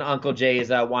took us on Uncle Jay's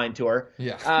wine tour.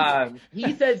 Yeah.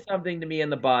 He said something to me in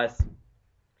the bus,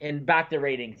 and back to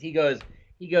ratings. He goes,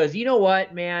 you know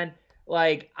what, man?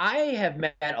 I have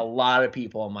met a lot of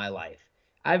people in my life.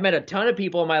 I've met a ton of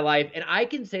people in my life, and I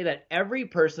can say that every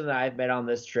person that I've met on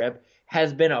this trip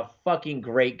has been a fucking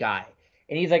great guy.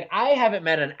 And he's like, I haven't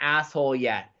met an asshole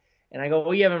yet. And I go,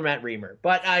 well, you haven't met Reamer.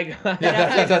 But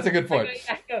that's a good point.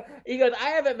 He goes, I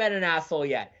haven't met an asshole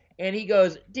yet. And he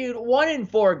goes, dude, 1 in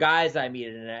 4 guys I meet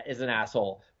is an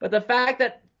asshole. But the fact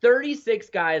that 36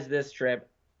 guys this trip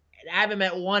haven't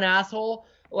met one asshole,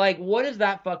 what does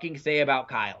that fucking say about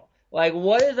Kyle?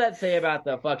 What does that say about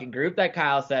the fucking group that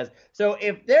Kyle says? So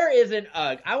if there isn't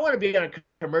I want to be on a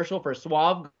commercial for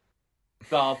Suave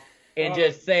Golf and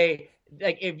just say,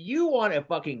 if you want a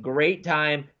fucking great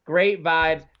time, great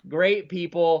vibes, great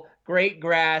people, great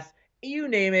grass, you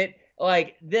name it,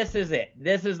 this is it.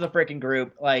 This is the freaking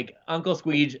group. Uncle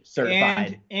Squeege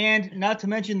certified. And not to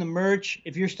mention the merch.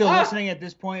 If you're still listening at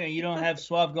this point and you don't have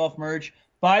Suave Golf merch,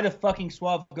 buy the fucking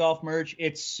Suave Golf merch.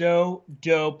 It's so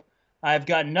dope. I've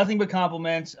gotten nothing but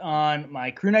compliments on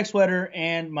my crew neck sweater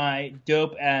and my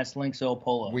dope ass Linksoul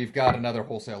polo. We've got another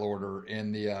wholesale order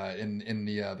in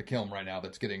the kiln right now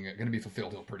that's going to be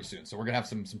fulfilled pretty soon. So we're gonna have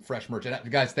some fresh merch.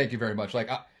 And guys, thank you very much. And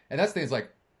that's the thing is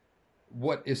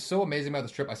what is so amazing about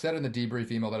this trip. I said in the debrief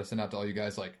email that I sent out to all you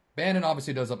guys. Bandon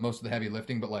obviously does up most of the heavy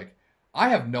lifting, but I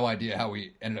have no idea how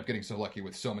we ended up getting so lucky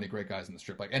with so many great guys in this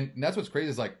trip. And that's what's crazy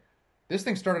is this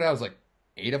thing started out as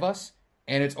 8 of us.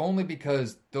 And it's only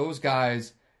because those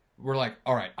guys were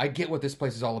all right, I get what this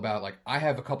place is all about. I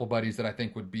have a couple buddies that I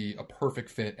think would be a perfect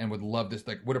fit and would love this,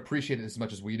 would appreciate it as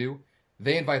much as we do.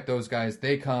 They invite those guys.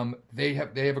 They come. They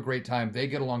have a great time. They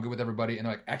get along good with everybody. And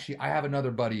they're actually, I have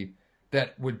another buddy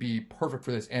that would be perfect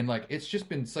for this. And it's just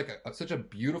been such a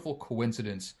beautiful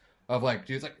coincidence of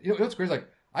dude, it's you know what's crazy?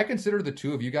 I consider the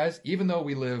two of you guys, even though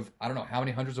we live, I don't know how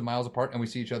many hundreds of miles apart, and we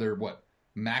see each other,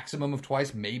 maximum of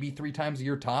twice, maybe 3 times a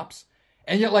year tops.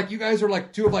 And yet, you guys are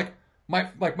two of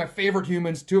my favorite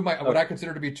humans, two of my what I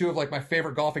consider to be two of like my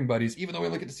favorite golfing buddies, even though we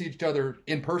only get to see each other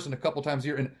in person a couple times a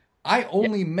year. And I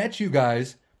only met you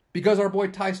guys because our boy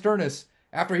Ty Sternis,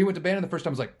 after he went to Bandon the first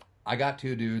time, was like, I got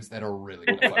two dudes that are really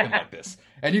gonna fucking like this.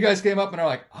 And you guys came up and are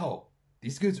like, oh,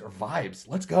 these dudes are vibes.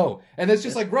 Let's go. And it's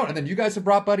just like grown. And then you guys have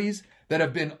brought buddies that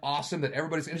have been awesome. That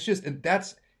everybody's. And it's just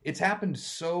it's happened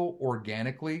so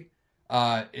organically.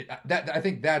 I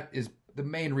think that is the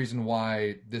main reason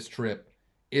why this trip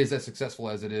is as successful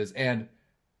as it is. And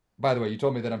by the way, you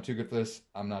told me that I'm too good for this.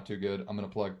 I'm not too good. I'm going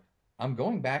to plug. I'm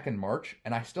going back in March,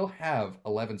 and I still have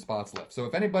 11 spots left. So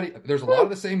if anybody, there's a lot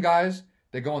of the same guys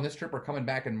that go on this trip are coming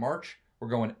back in March. We're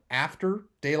going after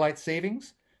daylight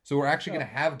savings. So we're actually going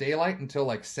to have daylight until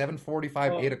like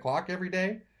 7:45, 8 o'clock every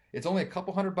day. It's only a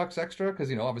couple $100 extra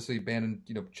because, obviously Bandon,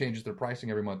 changes their pricing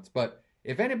every month. But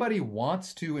if anybody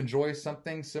wants to enjoy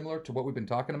something similar to what we've been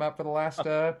talking about for the last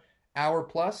hour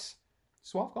plus,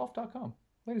 SwolfGolf.com.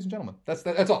 Ladies and gentlemen,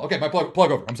 that's all. Okay, my plug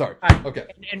over. I'm sorry. Okay.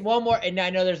 And one more, and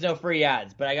I know there's no free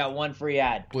ads, but I got one free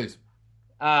ad. Please.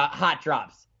 Hot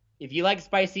drops. If you like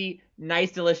spicy,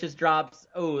 nice, delicious drops,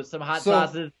 some hot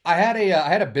sauces. I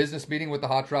had a business meeting with the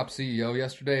Hot Drop CEO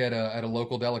yesterday at a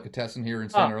local delicatessen here in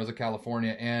Santa Rosa,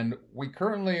 California, and we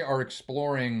currently are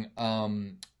exploring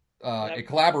a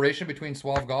collaboration between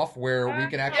Swolf Golf where we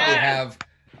can actually have.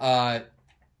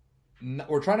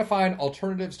 We're trying to find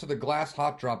alternatives to the glass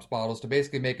hot drops bottles to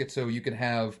basically make it so you can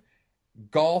have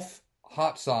golf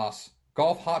hot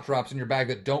drops in your bag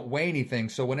that don't weigh anything.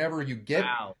 So whenever you get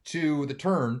to the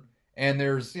turn and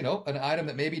there's, an item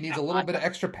that maybe needs a little bit of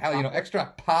extra,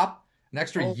 extra pop, an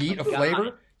extra yeet of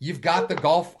flavor, you've got the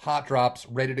golf hot drops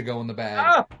ready to go in the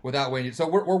bag without weighing it. So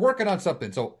we're working on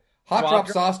something. So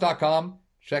hotdropsauce.com.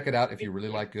 Check it out if you really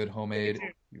like good homemade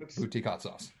boutique hot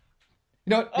sauce.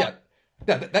 You know what? Yeah.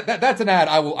 That's an ad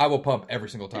I will pump every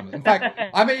single time. In fact,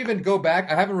 I may even go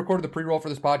back. I haven't recorded the pre-roll for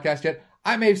this podcast yet.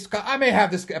 I may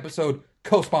have this episode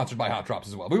co-sponsored by Hot Drops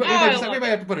as well. We may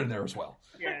have to put it in there as well.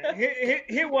 Yeah,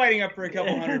 hit Whiting up for a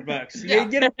couple $100. Yeah.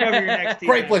 Get it over your next team.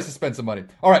 Great place to spend some money.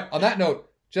 All right. On that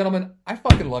note, gentlemen, I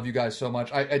fucking love you guys so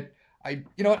much. You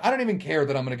know what? I don't even care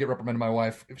that I'm going to get reprimanded by my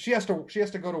wife. If she has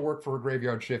to go to work for her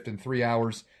graveyard shift in 3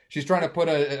 hours. She's trying to put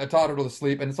a toddler to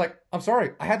sleep, and it's like, I'm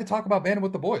sorry, I had to talk about Bandon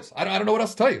with the boys. I don't know what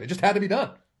else to tell you. It just had to be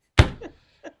done.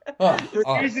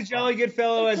 He's a jolly good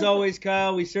fellow as always,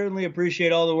 Kyle. We certainly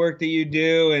appreciate all the work that you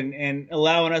do and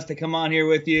allowing us to come on here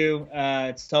with you.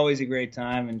 It's always a great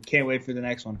time, and can't wait for the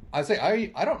next one. I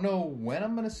don't know when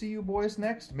I'm going to see you boys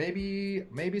next.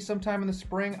 Maybe sometime in the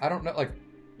spring. I don't know.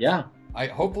 Yeah.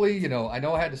 Hopefully, I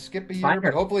know I had to skip a year,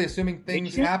 but hopefully, assuming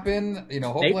things happen,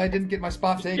 hopefully I didn't get my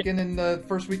spot taken in the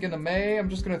first weekend of May. I'm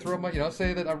just going to throw my,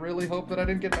 say that I really hope that I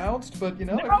didn't get bounced, but,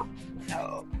 No.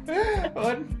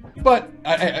 But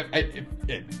I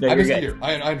missed a year.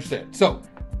 I understand. So,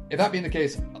 if that being the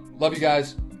case, love you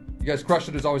guys. You guys crushed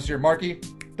it as always here. Marky,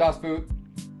 Das Boot,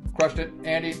 crushed it.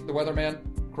 Andy, the weatherman,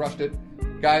 crushed it.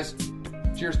 Guys,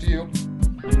 cheers to you.